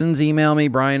 comments, questions, email me,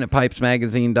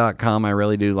 brian@pipesmagazine.com. I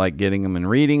really do like getting them and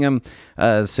reading them.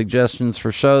 Suggestions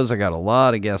for shows. I got a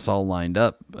lot of guests all lined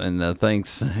up, and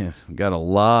thanks. Got a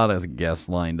lot of guests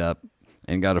lined up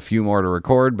and got a few more to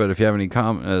record. But if you have any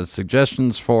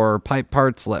suggestions for pipe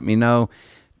parts, let me know.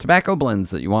 Tobacco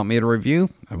blends that you want me to review,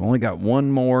 I've only got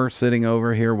one more sitting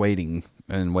over here waiting,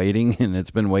 and it's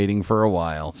been waiting for a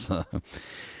while. So,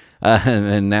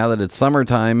 and now that it's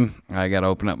summertime, I got to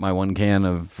open up my one can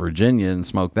of Virginia and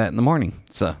smoke that in the morning.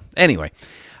 So anyway,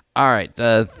 all right.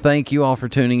 Thank you all for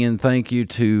tuning in. Thank you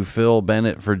to Phil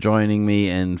Bennett for joining me,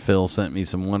 and Phil sent me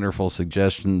some wonderful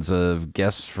suggestions of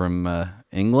guests from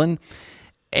England.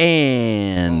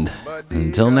 And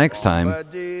until next time.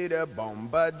 Happy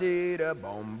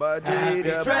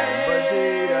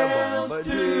trails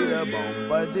to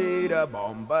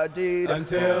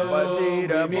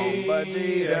until we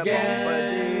meet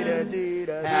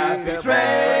again. Happy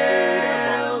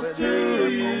trails to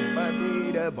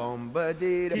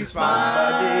He's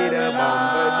fine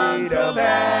about the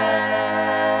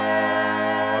band.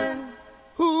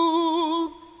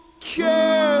 Who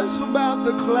cares about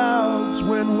the clouds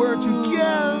when we're together?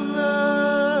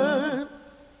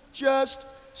 Just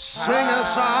sing a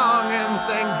song and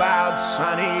think about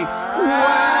sunny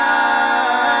weather.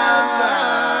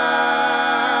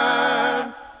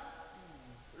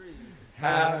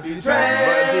 Happy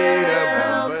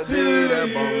travels to you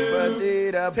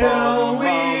till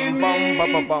we meet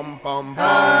again.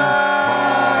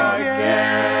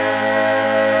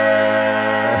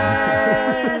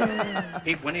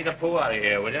 Keep Winnie the Pooh out of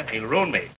here, will you? He'll ruin me.